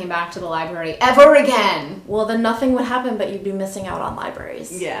never came back to the library ever again. Well, then nothing would happen, but you'd be missing out on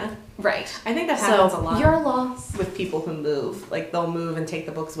libraries. Yeah. Right. I think that happens a So lot your loss. with people who move. Like, they'll move and take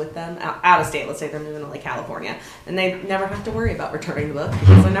the books with them out of state. Let's say they're moving to, like, California. And they never have to worry about returning the book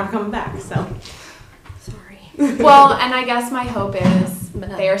because they're never coming back. So, Sorry. Well, and I guess my hope is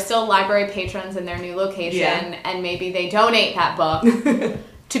they are still library patrons in their new location, Yeah. and maybe they donate that book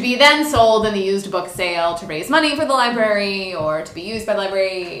to be then sold in the used book sale to raise money for the library or to be used by the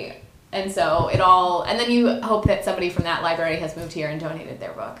library. And so it all, and then you hope that somebody from that library has moved here and donated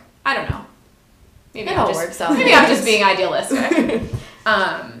their book. I don't know. Maybe It I'm all just, works out. Maybe I'm just being idealistic.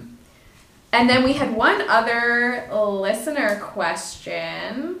 And then we had one other listener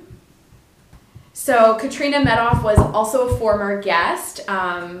question. So Katrina Medoff was also a former guest.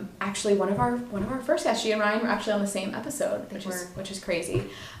 Actually, one of our first guests. She and Ryan were actually on the same episode, which is crazy.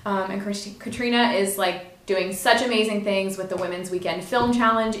 And Katrina is like doing such amazing things with the Women's Weekend Film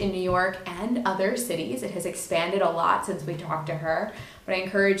Challenge in New York and other cities. It has expanded a lot since we talked to her. But I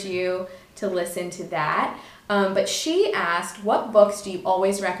encourage you to listen to that. But she asked, "What books do you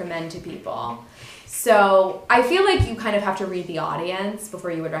always recommend to people?" So I feel like you kind of have to read the audience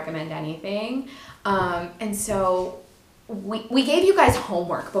before you would recommend anything. And so we gave you guys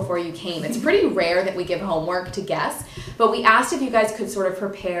homework before you came. It's pretty rare that we give homework to guests, but we asked if you guys could sort of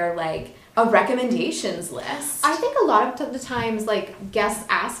prepare like a recommendations list. I think a lot of the times, like, guests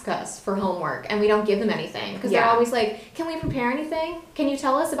ask us for homework and we don't give them anything because they're Yeah. always like, can we prepare anything? Can you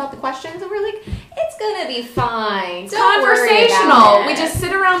tell us about the questions? And we're like, it's gonna be fine. Don't worry Conversational. about it. We just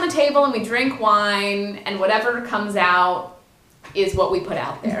sit around the table and we drink wine, and whatever comes out is what we put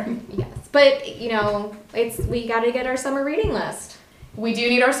out there. Yes. But, you know, we gotta get our summer reading list. We do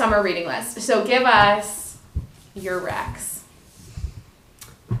need our summer reading list. So give us your recs.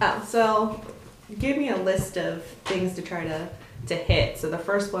 So give me a list of things to try to hit. So the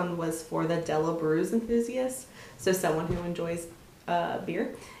first one was for the Della Brews enthusiast, so someone who enjoys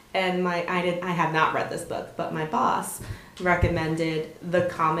beer. And I have not read this book, but my boss recommended The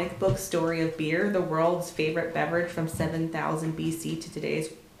Comic Book Story of Beer, the world's favorite beverage from 7000 BC to today's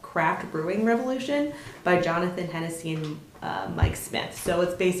craft brewing revolution, by Jonathan Hennessy and Mike Smith. So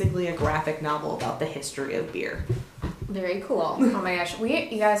it's basically a graphic novel about the history of beer. Very cool. Oh my gosh,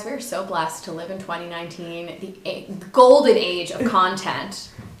 you guys, we're so blessed to live in 2019, the golden age of content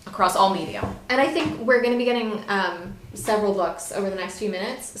across all media. And I think we're going to be getting several books over the next few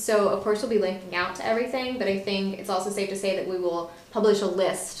minutes. So, of course, we'll be linking out to everything, but I think it's also safe to say that we will publish a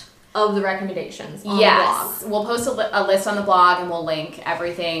list of the recommendations on the blog. We'll post a list on the blog, and we'll link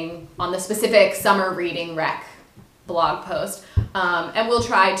everything on the specific summer reading rec blog post. And we'll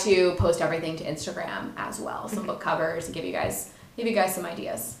try to post everything to Instagram as well, some book covers, and give you guys some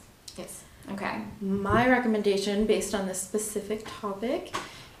ideas. Yes. Okay. My recommendation, based on this specific topic,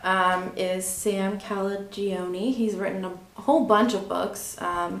 is Sam Calagione. He's written a whole bunch of books.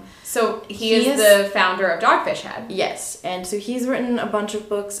 So he is the founder of Dogfish Head. Yes, and so he's written a bunch of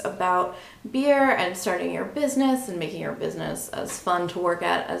books about beer and starting your business and making your business as fun to work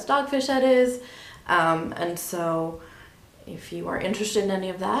at as Dogfish Head is. And so if you are interested in any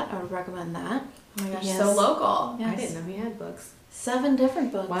of that, I would recommend that. Oh my gosh, Yes. so local. Yes. I didn't know he had books. 7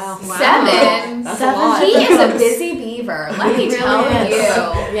 different books. Wow. 7. That's Seven a lot. He is a books. busy beaver. Let me He tell really you.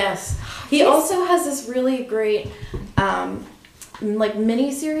 is. Yes. He also has this really great like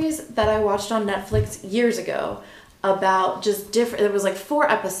mini series that I watched on Netflix years ago about just different. There was like 4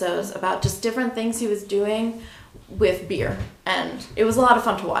 episodes about just different things he was doing with beer, and it was a lot of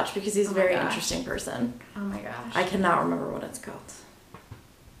fun to watch because he's a Oh my very gosh. interesting person. Oh my gosh. I cannot remember what it's called.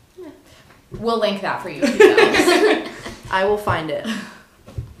 We'll link that for you. If you know. I will find it.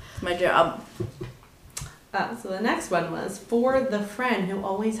 It's my job. So the next one was for the friend who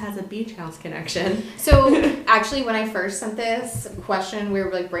always has a beach house connection. So actually, when I first sent this question, we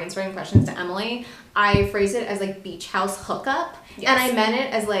were like brainstorming questions to Emily. I phrased it as like beach house hookup, Yes. and I meant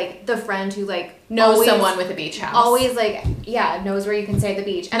it as like the friend who like Knows always, someone with a beach house. always like knows where you can stay at the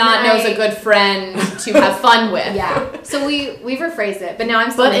beach, and Not then knows a good friend to have fun with. Yeah. So we've rephrased it, but now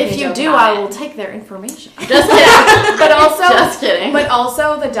I'm still. But making if a you joke do, about I it. will take their information. Just kidding. But also, Just kidding. But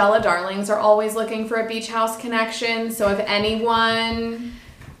also, the Della Darlings are always looking for a beach house connection. So if anyone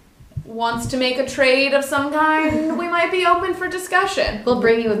wants to make a trade of some kind, we might be open for discussion. We'll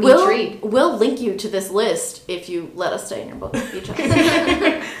bring you a beach read. We'll link you to this list if you let us stay in your book beach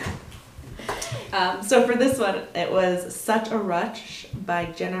house. So for this one, it was Such a Rush by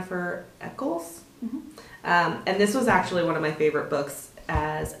Jennifer Eccles. And this was actually one of my favorite books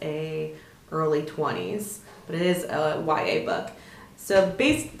as a early 20s, but it is a YA book. So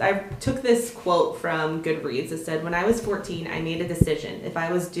I took this quote from Goodreads. It said, "When I was 14, I made a decision. If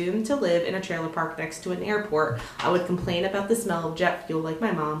I was doomed to live in a trailer park next to an airport, I would complain about the smell of jet fuel like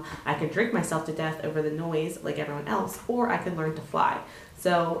my mom. I could drink myself to death over the noise like everyone else, or I could learn to fly."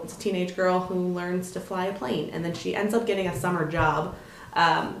 So it's a teenage girl who learns to fly a plane, and then she ends up getting a summer job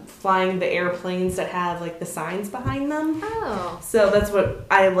flying the airplanes that have like the signs behind them. Oh. So that's what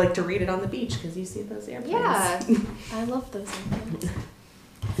I like to read it on the beach because you see those airplanes. Yeah. I love those things.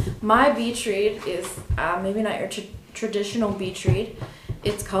 My beach read is maybe not your traditional beach read.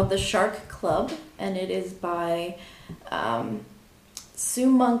 It's called The Shark Club, and it is by Sue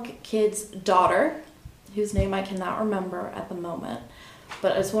Monk Kidd's daughter, whose name I cannot remember at the moment.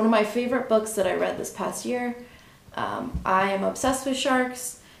 But it's one of my favorite books that I read this past year. I am obsessed with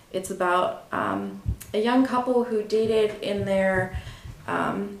sharks. It's about a young couple who dated in their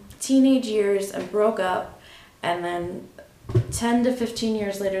teenage years and broke up, and then 10 to 15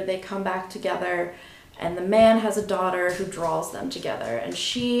 years later they come back together, and the man has a daughter who draws them together, and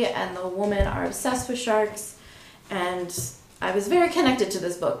she and the woman are obsessed with sharks. And I was very connected to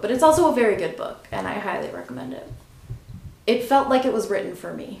this book, but it's also a very good book, and I highly recommend it. It felt like it was written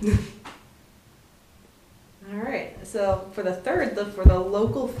for me. So for the third, for the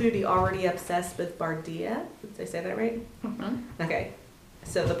local foodie already obsessed with Bardia. Did I say that right? Mm-hmm. Okay.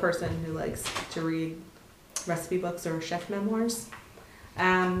 So the person who likes to read recipe books or chef memoirs.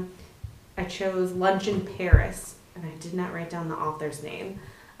 I chose Lunch in Paris, and I did not write down the author's name.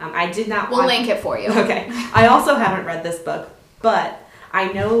 I did not. We'll link it for you. Okay. I also haven't read this book, but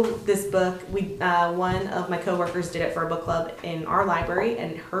I know this book. One of my coworkers did it for a book club in our library,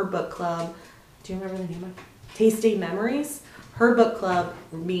 and her book club. Do you remember the name of it? Tasty Memories. Her book club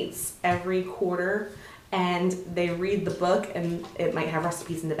meets every quarter, and they read the book, and it might have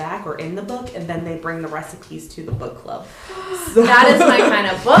recipes in the back or in the book, and then they bring the recipes to the book club. So, That is my kind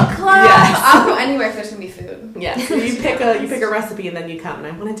of book club. Yes. I'll go anywhere if there's gonna be food. yeah, so you pick a recipe and then you come. And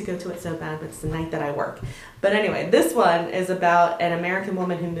I wanted to go to it so bad, but it's the night that I work. But anyway, this one is about an American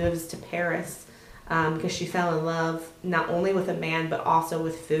woman who moves to Paris because she fell in love not only with a man but also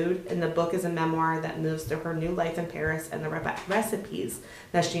with food. And the book is a memoir that moves through her new life in Paris and the recipes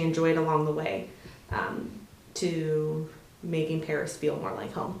that she enjoyed along the way to making Paris feel more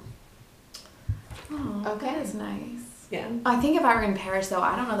like home. Oh, Okay. that is nice. Yeah. I think if I were in Paris, though,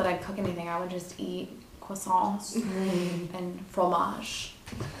 I don't know that I'd cook anything. I would just eat croissants and fromage.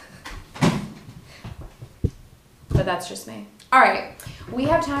 But that's just me. All right. We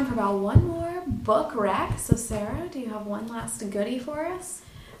have time for about one more book rec. So, Sarah, do you have one last goodie for us?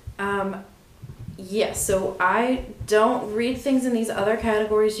 Yes, so I don't read things in these other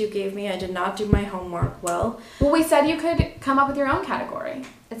categories you gave me. I did not do my homework well. Well, we said you could come up with your own category.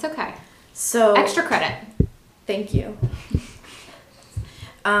 It's okay. So Extra credit. thank you.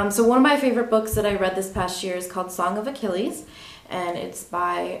 So one of my favorite books that I read this past year is called Song of Achilles, and it's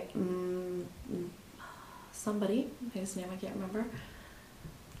by somebody whose name I can't remember.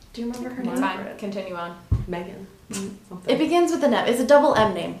 Do you remember her name? It's fine. Continue on. Megan. It begins with an M. It's a double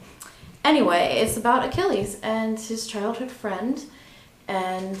M name. Anyway, it's about Achilles and his childhood friend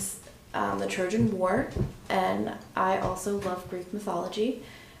and the Trojan War. And I also love Greek mythology.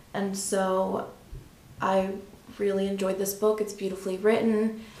 And so I really enjoyed this book. It's beautifully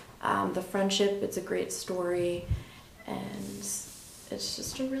written. The friendship, it's a great story. And it's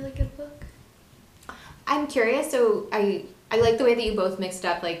just a really good book. I'm curious, so I like the way that you both mixed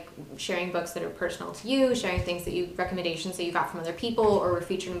up, like sharing books that are personal to you, sharing things that recommendations that you got from other people or were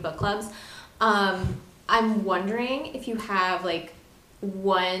featured in book clubs. I'm wondering if you have like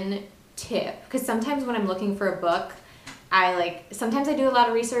one tip, because sometimes when I'm looking for a book, sometimes I do a lot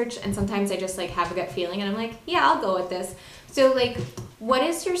of research and sometimes I just like have a gut feeling and I'm like, yeah, I'll go with this. So like, what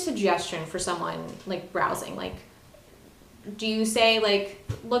is your suggestion for someone like browsing? Like, do you say like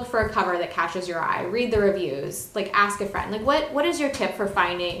look for a cover that catches your eye, read the reviews, like ask a friend? Like what is your tip for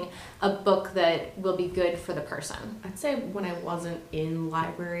finding a book that will be good for the person? I'd say when I wasn't in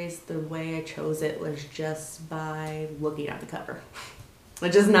libraries, the way I chose it was just by looking at the cover,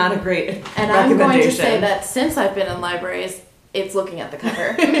 which is not a great And I'm going to recommendation. say that since I've been in libraries, it's looking at the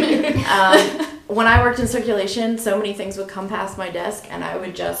cover. When I worked in circulation, so many things would come past my desk and I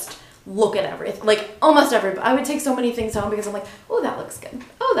would just look at everything. Like almost everybody. I would take so many things home because I'm like, oh, that looks good.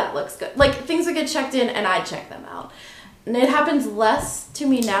 Oh, that looks good. Like things would get checked in and I'd check them out. And it happens less to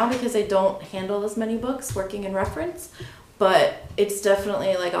me now because I don't handle as many books working in reference. But it's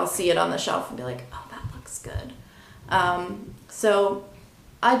definitely like I'll see it on the shelf and be like, oh, that looks good. So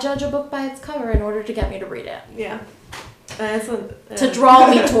I judge a book by its cover in order to get me to read it. Yeah. To draw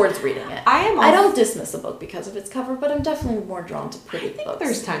me towards reading it. I don't dismiss a book because of its cover, but I'm definitely more drawn to pretty books.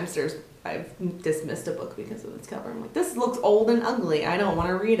 There's times I've dismissed a book because of its cover. I'm like, this looks old and ugly. I don't want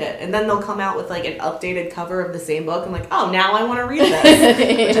to read it. And then they'll come out with like an updated cover of the same book. I'm like, oh, now I want to read this,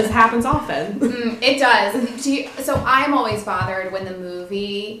 which just happens often. It does. So I'm always bothered when the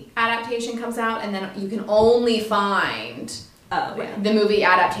movie adaptation comes out and then you can only find Oh, yeah. the movie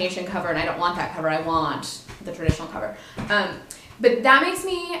adaptation cover, and I don't want that cover. I want the traditional cover. But that makes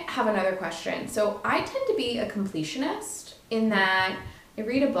me have another question. So I tend to be a completionist in that I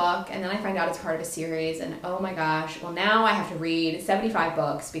read a book and then I find out it's part of a series and oh my gosh, well now I have to read 75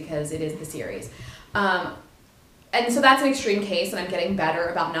 books because it is the series. And so that's an extreme case and I'm getting better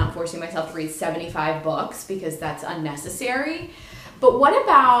about not forcing myself to read 75 books because that's unnecessary. But what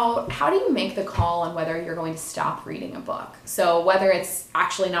about, how do you make the call on whether you're going to stop reading a book? So whether it's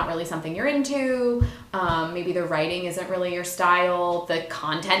actually not really something you're into, maybe the writing isn't really your style, the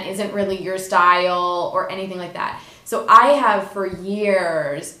content isn't really your style, or anything like that. So I have for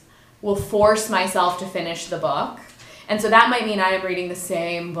years will force myself to finish the book. And so that might mean I am reading the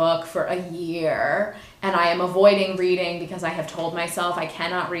same book for a year and I am avoiding reading because I have told myself I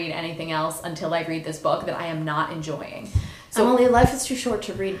cannot read anything else until I read this book that I am not enjoying. So Emily, life is too short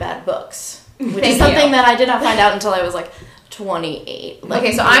to read bad books. which is something that I did not find out until I was like 28. Like,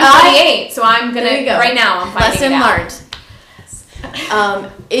 Okay, so I'm 28, so I'm gonna right now. I'm finding it out. Lesson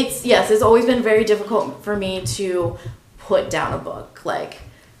learned. It's always been very difficult for me to put down a book. Like,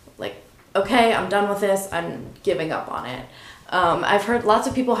 okay, I'm done with this. I'm giving up on it. I've heard lots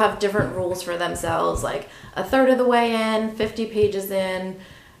of people have different rules for themselves, like a third of the way in, 50 pages in.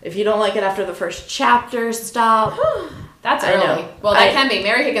 If you don't like it after the first chapter, stop. That's I early. know. Well, that can be.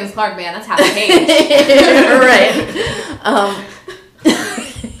 Mary Higgins Clark, man, that's half a page. Right.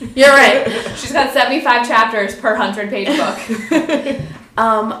 You're right. She's got 75 chapters per 100-page book.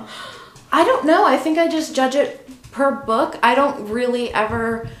 I don't know. I think I just judge it per book. I don't really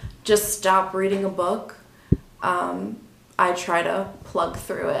ever just stop reading a book. I try to plug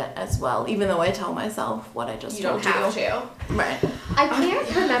through it as well, even though I tell myself what I just told you. You don't have to. Right. I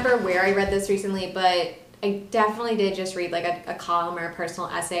can't remember where I read this recently, but I definitely did just read like a column or a personal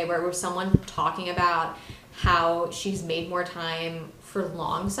essay where it was someone talking about how she's made more time for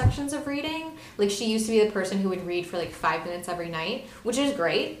long sections of reading. Like, she used to be the person who would read for like 5 minutes every night, which is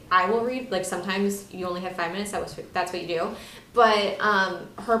great. I will read, like, sometimes you only have 5 minutes, that's what you do. But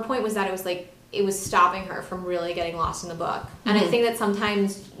her point was that it was stopping her from really getting lost in the book. And I think that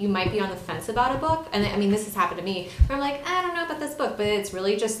sometimes you might be on the fence about a book. And I mean, this has happened to me, where I'm like, I don't know about this book, but it's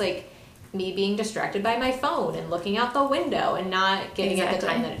really just like me being distracted by my phone and looking out the window and not giving it the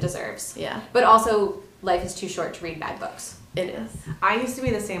time that it deserves. Yeah. But also, life is too short to read bad books. It is. I used to be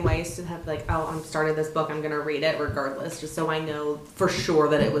the same way. I used to have like, oh, I'm started this book, I'm going to read it regardless, just so I know for sure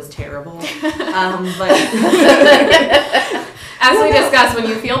that it was terrible. But as we discussed, when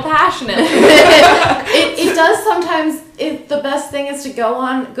you feel passionately. it does sometimes. The best thing is to go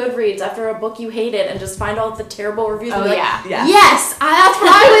on Goodreads after a book you hated and just find all the terrible reviews. Oh, and be yeah. like, Yeah. Yes, that's what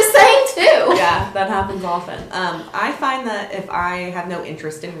I was saying too. Yeah, that happens often. I find that if I have no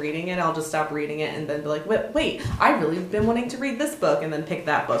interest in reading it, I'll just stop reading it and then be like, wait, I really have been wanting to read this book, and then pick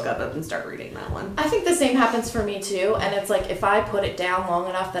that book up and start reading that one. I think the same happens for me too, and it's like if I put it down long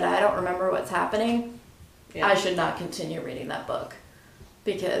enough that I don't remember what's happening, Yeah. I should not continue reading that book,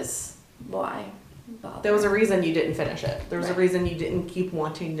 because why bother? There was a reason you didn't finish it. There was a Right. reason you didn't keep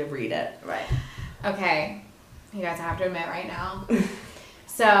wanting to read it. Right. Okay, you guys have to admit right now.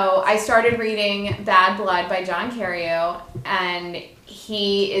 So I started reading Bad Blood by John Carreyrou, and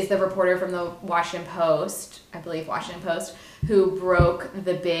he is the reporter from the Washington Post, I believe Washington Post, who broke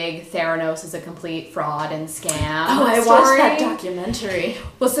the big Theranos is a complete fraud and scam I story. watched that documentary.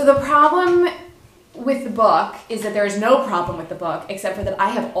 Well, so the problem with the book is that there is no problem with the book, except for that I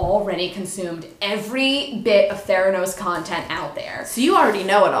have already consumed every bit of Theranos content out there. So you already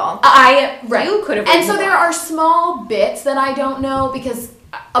know it all. Right. You could have And written so the there book. are small bits that I don't know, because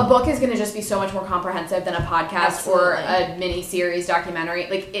a book is going to just be so much more comprehensive than a podcast or a mini-series documentary.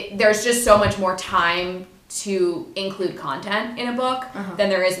 Like, there's just so much more time to include content in a book than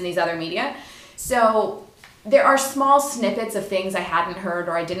there is in these other media. So there are small snippets of things I hadn't heard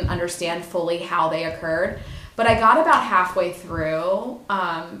or I didn't understand fully how they occurred. But I got about halfway through,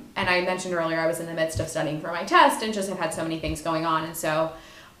 and I mentioned earlier I was in the midst of studying for my test and just have had so many things going on. And so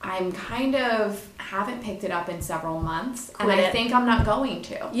I'm kind of haven't picked it up in several months, and I think I'm not going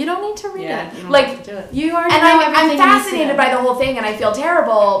to. You don't need to read it. You don't Like, have to do it. You already And know I'm everything you need to fascinated know. by the whole thing, and I feel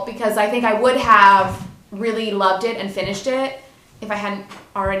terrible because I think I would have really loved it and finished it if I hadn't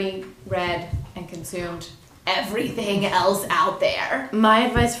already read and consumed everything else out there. My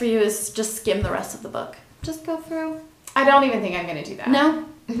advice for you is just skim the rest of the book. Just go through. I don't even think I'm going to do that. No,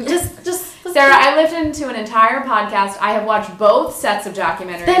 just Sarah, I listened to an entire podcast. I have watched both sets of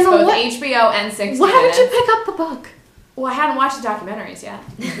documentaries, Then both what- HBO and 60 Why Minutes. did you pick up the book? Well, I hadn't watched the documentaries yet.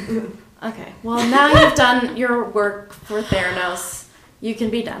 Okay, well now you've done your work for Theranos. You can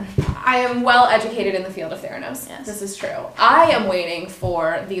be done. I am well educated in the field of Theranos. Yes. This is true. I am waiting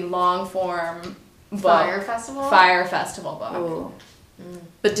for the long form book, Fire Festival? Fire Festival book. Ooh.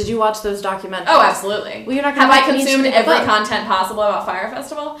 But did you watch those documentaries? Oh, absolutely. Well, you're not Have gonna I make me consumed read the every book. content possible about Fire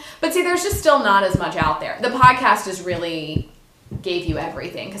Festival? But see, there's just still not as much out there. The podcast is really gave you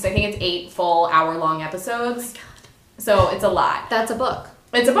everything, because I think it's 8 full hour-long episodes. So it's a lot. That's a book.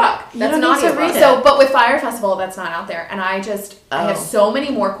 It's a book. You That's don't an need to audiobook. read it. So, but with Fire Festival, that's not out there, and I have Oh. so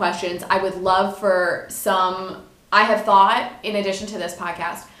many more questions. I would love for some. I have thought, in addition to this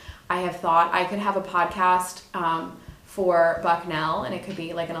podcast, I have thought I could have a podcast for Bucknell, and it could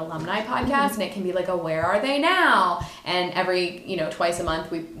be like an alumni podcast, and it can be like a Where Are They Now? And every, twice a month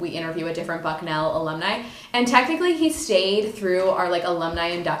we interview a different Bucknell alumni. And technically he stayed through our like alumni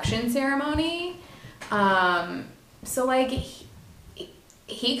induction ceremony. So like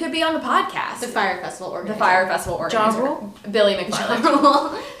he could be on the podcast. The Fire Festival organizer. The Fire Festival organizer. Rule? Billy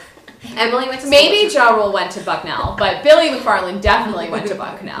McFarland. Emily went to Maybe school. Ja Rule went to Bucknell, but Billy McFarland definitely went to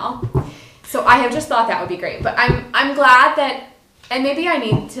Bucknell. So I have just thought that would be great. But I'm glad that, and maybe I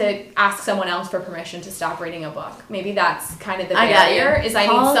need to ask someone else for permission to stop reading a book. Maybe that's kind of the I got you. barrier, is I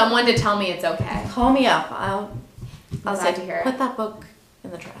Call- need someone to tell me it's okay. Call me up. I'll glad say, to hear it. put that book in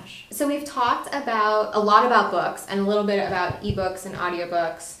the trash. So we've talked about a lot about books and a little bit about ebooks and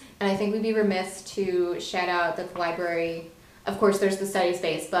audiobooks, and I think we'd be remiss to shout out that the library, of course there's the study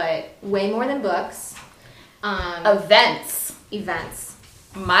space, but way more than books. Events. Events.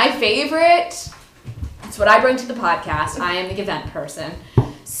 My favorite, it's what I bring to the podcast. I am the event person.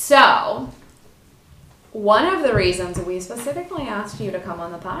 So, one of the reasons we specifically asked you to come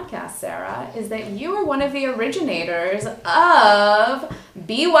on the podcast, Sarah, is that you are one of the originators of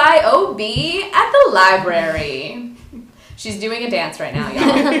BYOB at the library. She's doing a dance right now,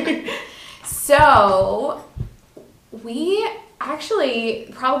 y'all. So, we actually,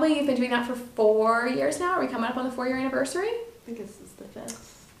 probably you've been doing that for 4 years now. Are we coming up on the 4-year anniversary? I think this is the 5th.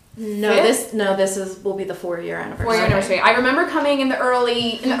 This will be the 4-year anniversary. 4-year anniversary. I remember coming in the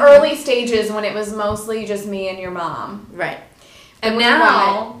early stages when it was mostly just me and your mom. Right. And when you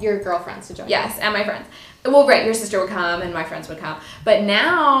now, wanted your girlfriends to join. yes, and my friends. Well, right, your sister would come and my friends would come. But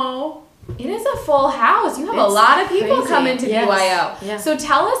now it is a full house. You have a It's lot of people crazy. coming to Yes. BYO. Yeah. So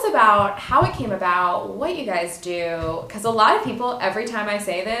tell us about how it came about, what you guys do, because a lot of people, every time I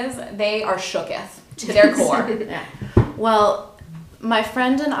say this, they are shooketh to their core. Yeah. Well, my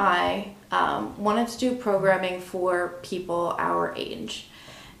friend and I wanted to do programming for people our age.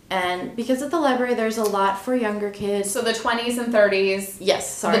 And because at the library there's a lot for younger kids. So the 20s and 30s,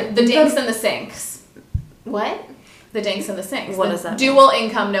 Yes, sorry. the dinks and the sinks. What? The dinks and the sinks. What The does that mean? dual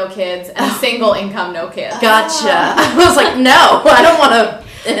income, no kids, and single income, no kids. Gotcha. I was like, no, I don't want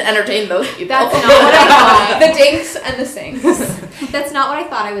to entertain those people. That's not what I thought. The dinks and the sinks. That's not what I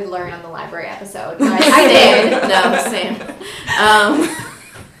thought I would learn on the library episode, but I did. No, same.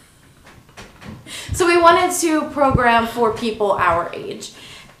 So we wanted to program for people our age.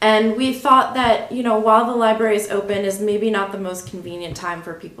 And we thought that, while the library is open is maybe not the most convenient time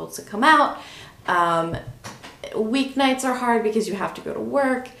for people to come out. Weeknights are hard because you have to go to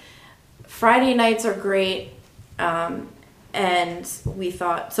work. Friday nights are great. And we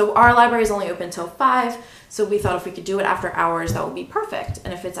thought, so our library is only open till 5. So we thought if we could do it after hours, that would be perfect.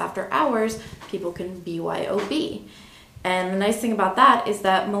 And if it's after hours, people can BYOB. And the nice thing about that is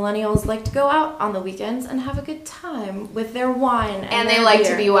that millennials like to go out on the weekends and have a good time with their wine. And they their like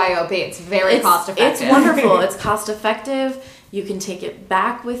beer. to BYOB. It's very cost effective. It's wonderful. It's cost effective. You can take it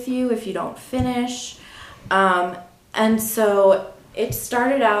back with you if you don't finish. And so it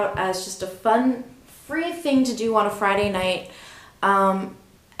started out as just a fun, free thing to do on a Friday night.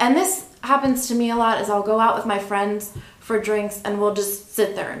 And this happens to me a lot is I'll go out with my friends for drinks and we'll just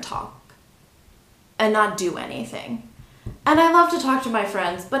sit there and talk and not do anything. And I love to talk to my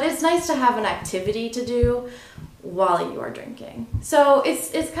friends, but it's nice to have an activity to do while you are drinking. So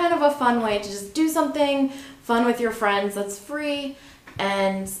it's kind of a fun way to just do something fun with your friends that's free.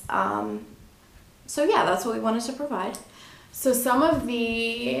 And so yeah, that's what we wanted to provide. So some of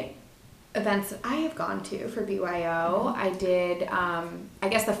the events that I have gone to for BYO, I did, I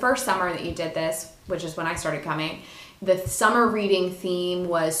guess the first summer that you did this, which is when I started coming, the summer reading theme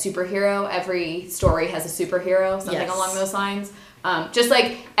was superhero. Every story has a superhero, something Yes. along those lines. Just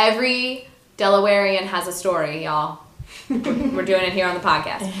like every Delawarean has a story, y'all. We're doing it here on the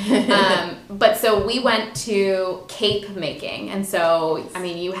podcast. But so we went to cape making. And so, I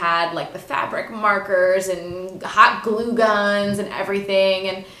mean, you had like the fabric markers and hot glue guns and everything.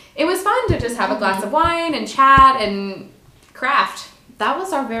 And it was fun to just have a glass of wine and chat and craft. That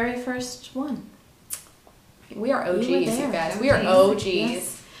was our very first one. We are OGs, You were you there. guys. We are OGs.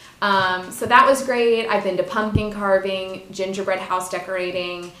 Yes. So that was great. I've been to pumpkin carving, gingerbread house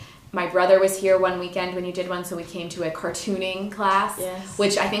decorating. My brother was here one weekend when you did one, so we came to a cartooning class, Yes.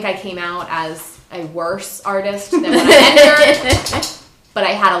 which I think I came out as a worse artist than when I entered. But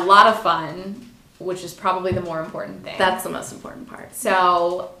I had a lot of fun, which is probably the more important thing. That's the most important part.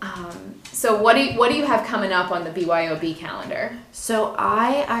 So, so what do you have coming up on the BYOB calendar? So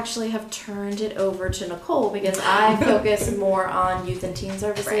I actually have turned it over to Nicole because I focus more on youth and teen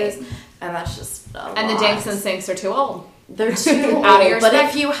services, Right. and that's just a And the lot. dinks and sinks are too old. They're too Out of old, your but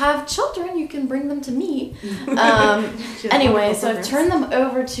spec- if you have children, you can bring them to me. She has Anyway, wonderful so I've programs. turned them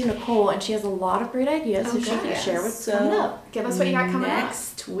over to Nicole, and she has a lot of great ideas, so Oh, she can good. share what's So- coming up. Give us what you got coming up.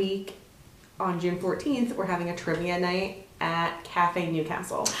 Next week on June 14th, we're having a trivia night at Cafe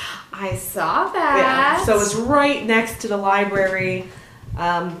Newcastle. I saw that. Yeah, so it's right next to the library.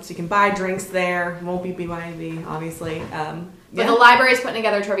 So you can buy drinks there. It won't be BYOB, obviously. But Yeah. the library is putting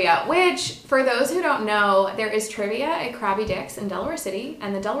together trivia, which, for those who don't know, there is trivia at Krabby Dick's in Delaware City,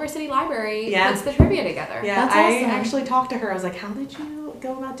 and the Delaware City Library puts the trivia together. Yeah, That's I awesome. actually talked to her. I was like, how did you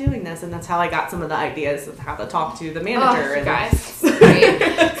go about doing this? And that's how I got some of the ideas of how to talk to the Oh, manager. you guys, it's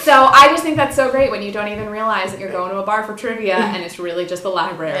great. So I just think that's so great when you don't even realize that you're going to a bar for trivia, and it's really just the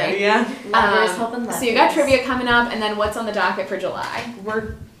library. Yeah. Libraries helping So you got libraries. trivia coming up, and then what's on the docket for July?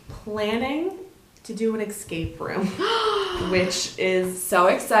 We're planning to do an escape room, which is So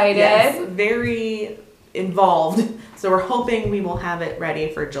excited. yes, very involved. So we're hoping we will have it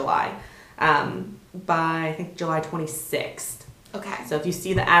ready for July, by I think July 26th. Okay. So if you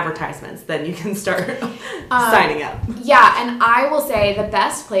see the advertisements, then you can start signing up. Yeah, and I will say the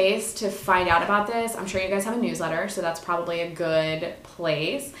best place to find out about this, I'm sure you guys have a newsletter, so that's probably a good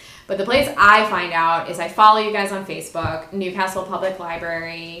place. But the place I find out is I follow you guys on Facebook, Newcastle Public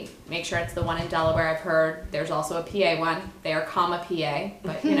Library. Make sure it's the one in Delaware. I've heard there's also a PA one. They are PA,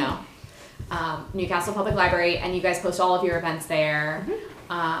 but you know, Newcastle Public Library, and you guys post all of your events there.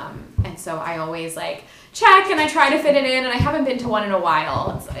 And so I always like check and I try to fit it in, and I haven't been to one in a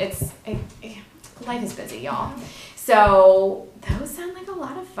while. Life is busy, y'all. So those sound like a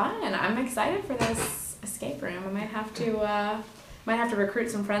lot of fun. I'm excited for this escape room. I might have to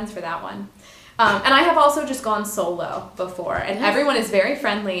recruit some friends for that one. And I have also just gone solo before, and everyone is very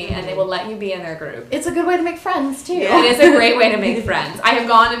friendly, and they will let you be in their group. It's a good way to make friends too. It is a great way to make friends. I have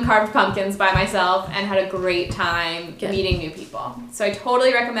gone and carved pumpkins by myself and had a great time Good. meeting new people. So I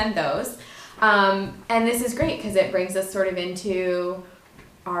totally recommend those. And this is great because it brings us sort of into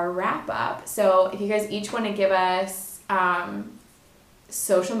our wrap up. So if you guys each want to give us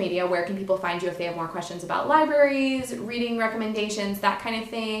social media, where can people find you if they have more questions about libraries, reading recommendations, that kind of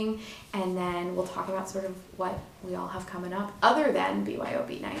thing. And then we'll talk about sort of what we all have coming up other than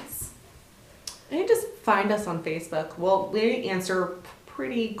BYOB nights. And you just find us on Facebook. We answer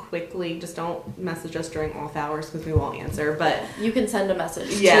pretty quickly. Just don't message us during off hours because we won't answer. But You can send a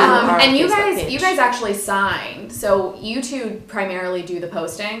message. Yeah. To our And you Facebook guys, page. you guys actually signed. So you two primarily do the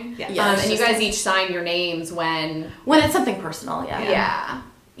posting. yeah, Yeah. And you guys each sign your names when. when it's something personal, yeah.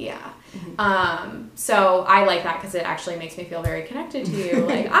 Yeah. So I like that because it actually makes me feel very connected to you.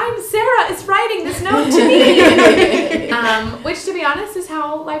 Like, I'm Sarah is writing this note to me. Which, to be honest, is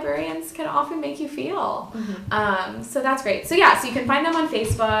how librarians can often make you feel. So that's great. So yeah, so you can find them on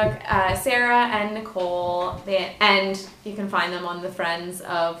Facebook, Sarah and Nicole, and you can find them on the Friends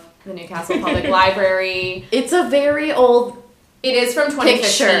of the Newcastle Public Library. It's a very old It is from 2015,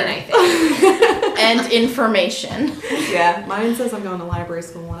 Picture. I think. and information. yeah. Mine says I'm going to library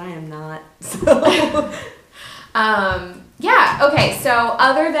school, and I am not. So Yeah, okay, so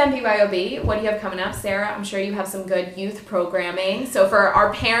other than BYOB, what do you have coming up, Sarah? I'm sure you have some good youth programming. So for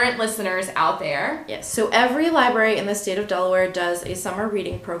our parent listeners out there. Yes, so every library in the state of Delaware does a summer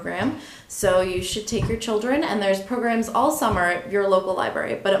reading program. So you should take your children, and there's programs all summer at your local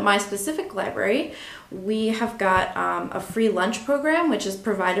library. But at my specific library, we have got a free lunch program, which is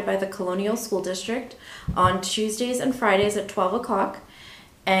provided by the Colonial School District on Tuesdays and Fridays at 12 o'clock,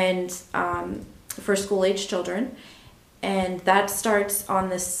 and for school-age children. And that starts on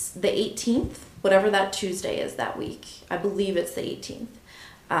the 18th, whatever that Tuesday is that week. I believe it's the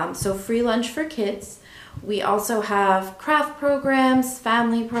 18th. So free lunch for kids. We also have craft programs,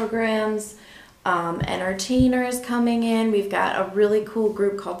 family programs, entertainers coming in. We've got a really cool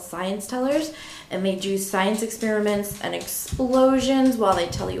group called Science Tellers, and they do science experiments and explosions while they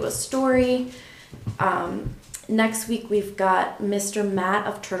tell you a story. Next week we've got Mr. Matt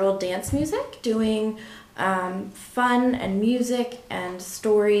of Turtle Dance Music doing fun and music and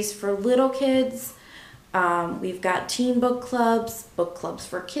stories for little kids. We've got teen book clubs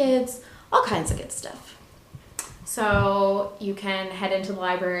for kids, all kinds of good stuff. So you can head into the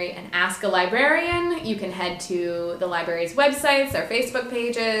library and ask a librarian. You can head to the library's websites, their Facebook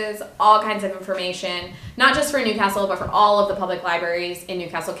pages, all kinds of information, not just for Newcastle, but for all of the public libraries in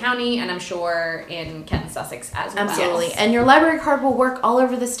Newcastle County, and I'm sure in Kent and Sussex as well. Absolutely. And your library card will work all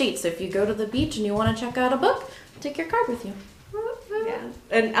over the state. So if you go to the beach and you want to check out a book, take your card with you. yeah,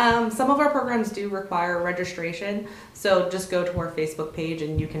 and some of our programs do require registration. So just go to our Facebook page,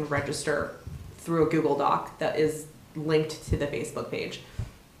 and you can register through a Google Doc that is linked to the Facebook page.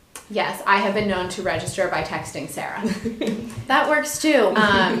 Yes, I have been known to register by texting Sarah. That works too.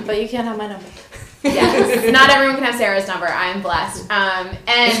 But you can't have my number. Yes, not everyone can have Sarah's number. I am blessed.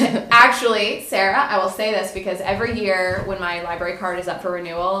 And actually, Sarah, I will say this because every year when my library card is up for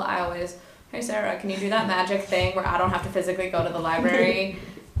renewal, I always, hey Sarah, can you do that magic thing where I don't have to physically go to the library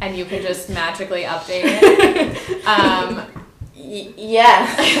and you can just magically update it?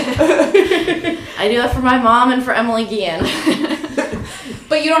 Yes. I do that for my mom and for Emily Guillen.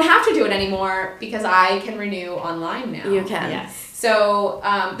 But you don't have to do it anymore because I can renew online now. You can. Yes. So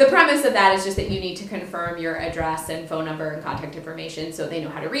the premise of that is just that you need to confirm your address and phone number and contact information so they know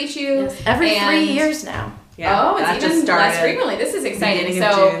how to reach you. Yes. Every 3 years now. Oh, that it's just even less started frequently. This is exciting. beginning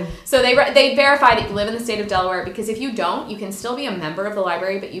of June. So they verify that you live in the state of Delaware, because if you don't, you can still be a member of the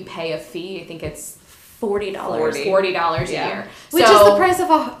library, but you pay a fee. I think it's $40. $40 a Yeah. year, Which is the price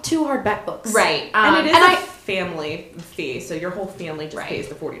of 2 hardback books. Right. And it is a family fee, so your whole family just Right. pays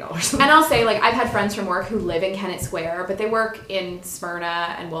the $40. And I'll say, like, I've had friends from work who live in Kennett Square, but they work in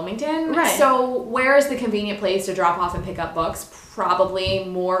Smyrna and Wilmington. Right. So where is the convenient place to drop off and pick up books? Probably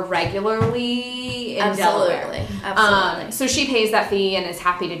more regularly in Delaware. Absolutely. So she pays that fee and is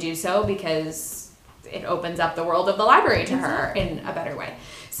happy to do so because it opens up the world of the library to her in a better way.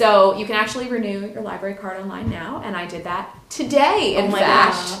 So you can actually renew your library card online now, and I did that today, in Oh my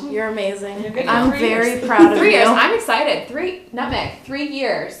fact. gosh, you're amazing. You're good. I'm 3 very years. proud of 3 you. years. I'm excited. 3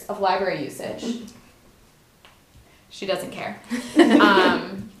 years of library usage. She doesn't care.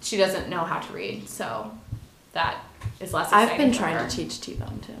 She doesn't know how to read, so that is less exciting. I've been for trying her. to teach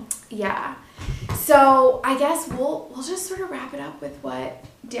T-Bone too. Yeah. So I guess we'll just sort of wrap it up with what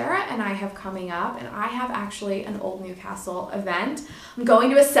Dara and I have coming up, and I have actually an Old Newcastle event. I'm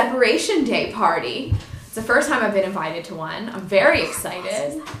going to a Separation Day party. It's the first time I've been invited to one. I'm very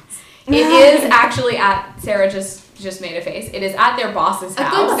excited. It is actually at Sarah just made a face. It is at their boss's A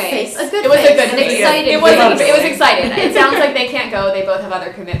house. good face. A good It was face. a good An face. excited It was face. it was excited. It sounds like they can't go. They both have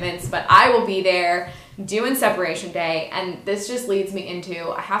other commitments, but I will be there doing Separation Day, and this just leads me into,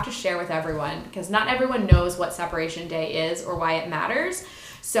 I have to share with everyone because not everyone knows what Separation Day is or why it matters.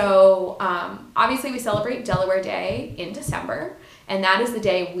 So obviously we celebrate Delaware Day in December, and that is the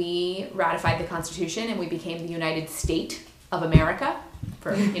day we ratified the Constitution and we became the United State of America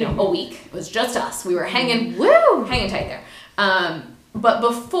for a week. It was just us. We were hanging tight there. But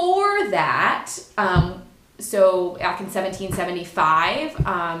before that, so back in 1775,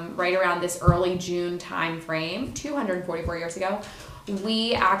 right around this early June time frame, 244 years ago,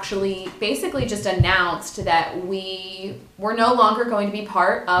 we actually basically just announced that we were no longer going to be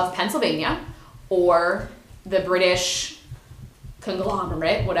part of Pennsylvania or the British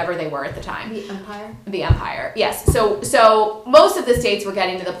conglomerate, whatever they were at the time. The Empire? The Empire, yes. So most of the states were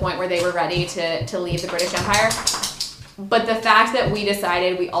getting to the point where they were ready to leave the British Empire. But the fact that we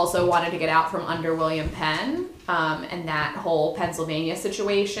decided we also wanted to get out from under William Penn, and that whole Pennsylvania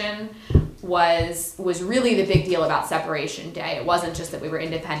situation was really the big deal about Separation Day. It wasn't just that we were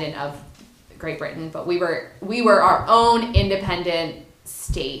independent of Great Britain, but we were our own independent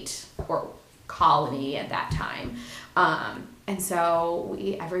state or colony at that time. And so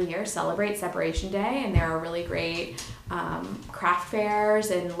we every year celebrate Separation Day, and there are really great craft fairs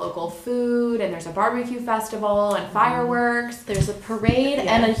and local food, and there's a barbecue festival and fireworks. There's a parade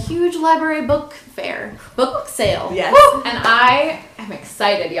and a huge library book fair, book sale. Yes. Woo! And I am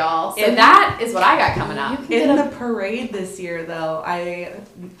excited, y'all. So that is what I got coming up. In the parade this year, though, I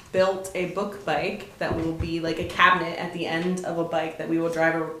built a book bike that will be like a cabinet at the end of a bike that we will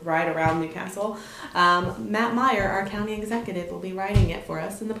ride around Newcastle. Matt Meyer, our county executive, will be riding it for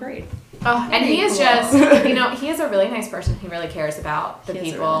us in the parade. Oh, and he is Cool. just, he is a really nice person. He really cares about the He is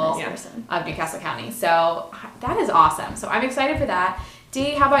a people really nice person. of Newcastle County. So that is awesome. So I'm excited for that.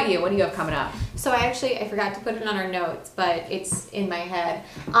 Dee, how about you? What do you have coming up? So I forgot to put it on our notes, but it's in my head.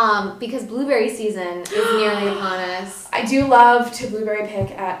 Because blueberry season is nearly upon us. I do love to blueberry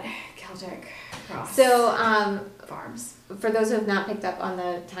pick at Celtic Cross So Farms. for those who have not picked up on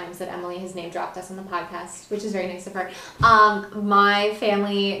the times that Emily has name dropped us on the podcast, which is very nice of her, my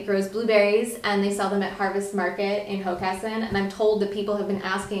family grows blueberries and they sell them at Harvest Market in Hockessin. And I'm told that people have been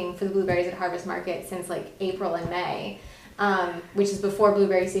asking for the blueberries at Harvest Market since like April and May. Which is before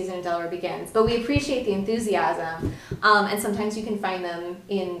blueberry season in Delaware begins. But we appreciate the enthusiasm, and sometimes you can find them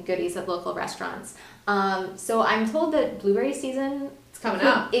in goodies at local restaurants. So I'm told that blueberry season It's coming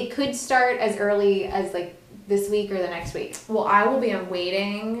up. It could start as early as like this week or the next week. Well, I will be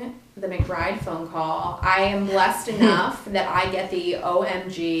awaiting the McBride phone call. I am blessed enough that I get the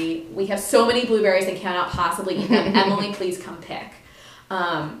OMG. We have so many blueberries and cannot possibly eat them. Emily, please come pick.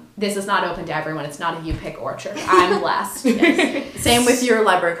 This is not open to everyone. It's not a you pick orchard. I'm blessed. Yes. Same with your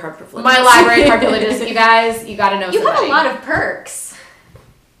library card privileges. My library card privileges. You guys, you got to know. You have a somebody. lot of perks.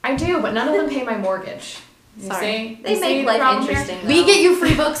 I do, but none of them pay my mortgage. You Sorry. see? They You see make the life problem here? interesting. We get you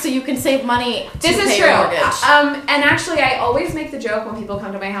free books so you can save money. This to is pay true. your mortgage. And actually, I always make the joke when people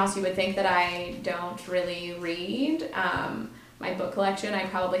come to my house, you would think that I don't really read. my book collection. I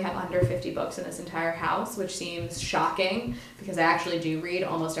probably have under 50 books in this entire house, which seems shocking because I actually do read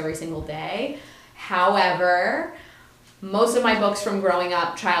almost every single day. However, most of my books from growing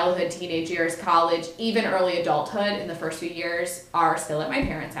up, childhood, teenage years, college, even early adulthood in the first few years are still at my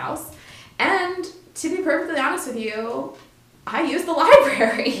parents' house. And to be perfectly honest with you, I use the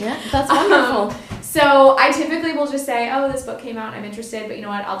library. Yeah, that's wonderful. So I typically will just say, oh, this book came out, I'm interested, but you know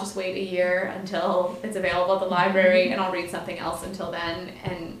what, I'll just wait a year until it's available at the library and I'll read something else until then.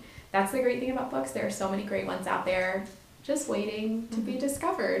 And that's the great thing about books. There are so many great ones out there just waiting to be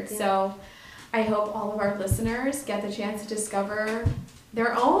discovered. Yeah. So I hope all of our listeners get the chance to discover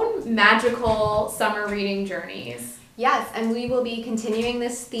their own magical summer reading journeys. Yes, and we will be continuing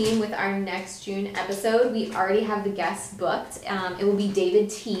this theme with our next June episode. We already have the guest booked. It will be David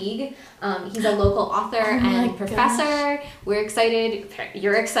Teague. He's a local author and professor. Gosh. We're excited.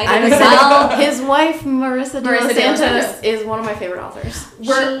 You're excited as well. His wife, Marissa de los Santos, is one of my favorite authors.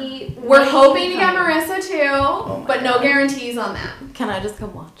 We're hoping to get Marissa too, but no guarantees on that. Can I just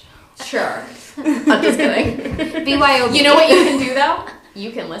come watch? Sure. I'm just kidding. BYOB. You know what you can do though?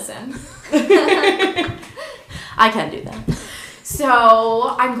 You can listen. I can do that.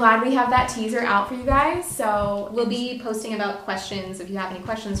 So I'm glad we have that teaser out for you guys. So we'll be posting about questions if you have any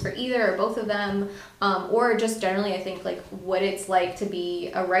questions for either or both of them, or just generally, I think, like what it's like to be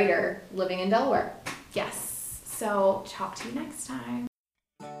a writer living in Delaware. Yes. So talk to you next time.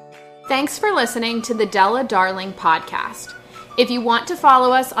 Thanks for listening to the Della Darling podcast. If you want to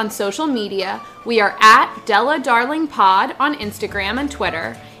follow us on social media, we are at Della Darling Pod on Instagram and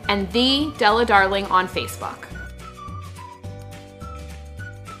Twitter, and The Della Darling on Facebook.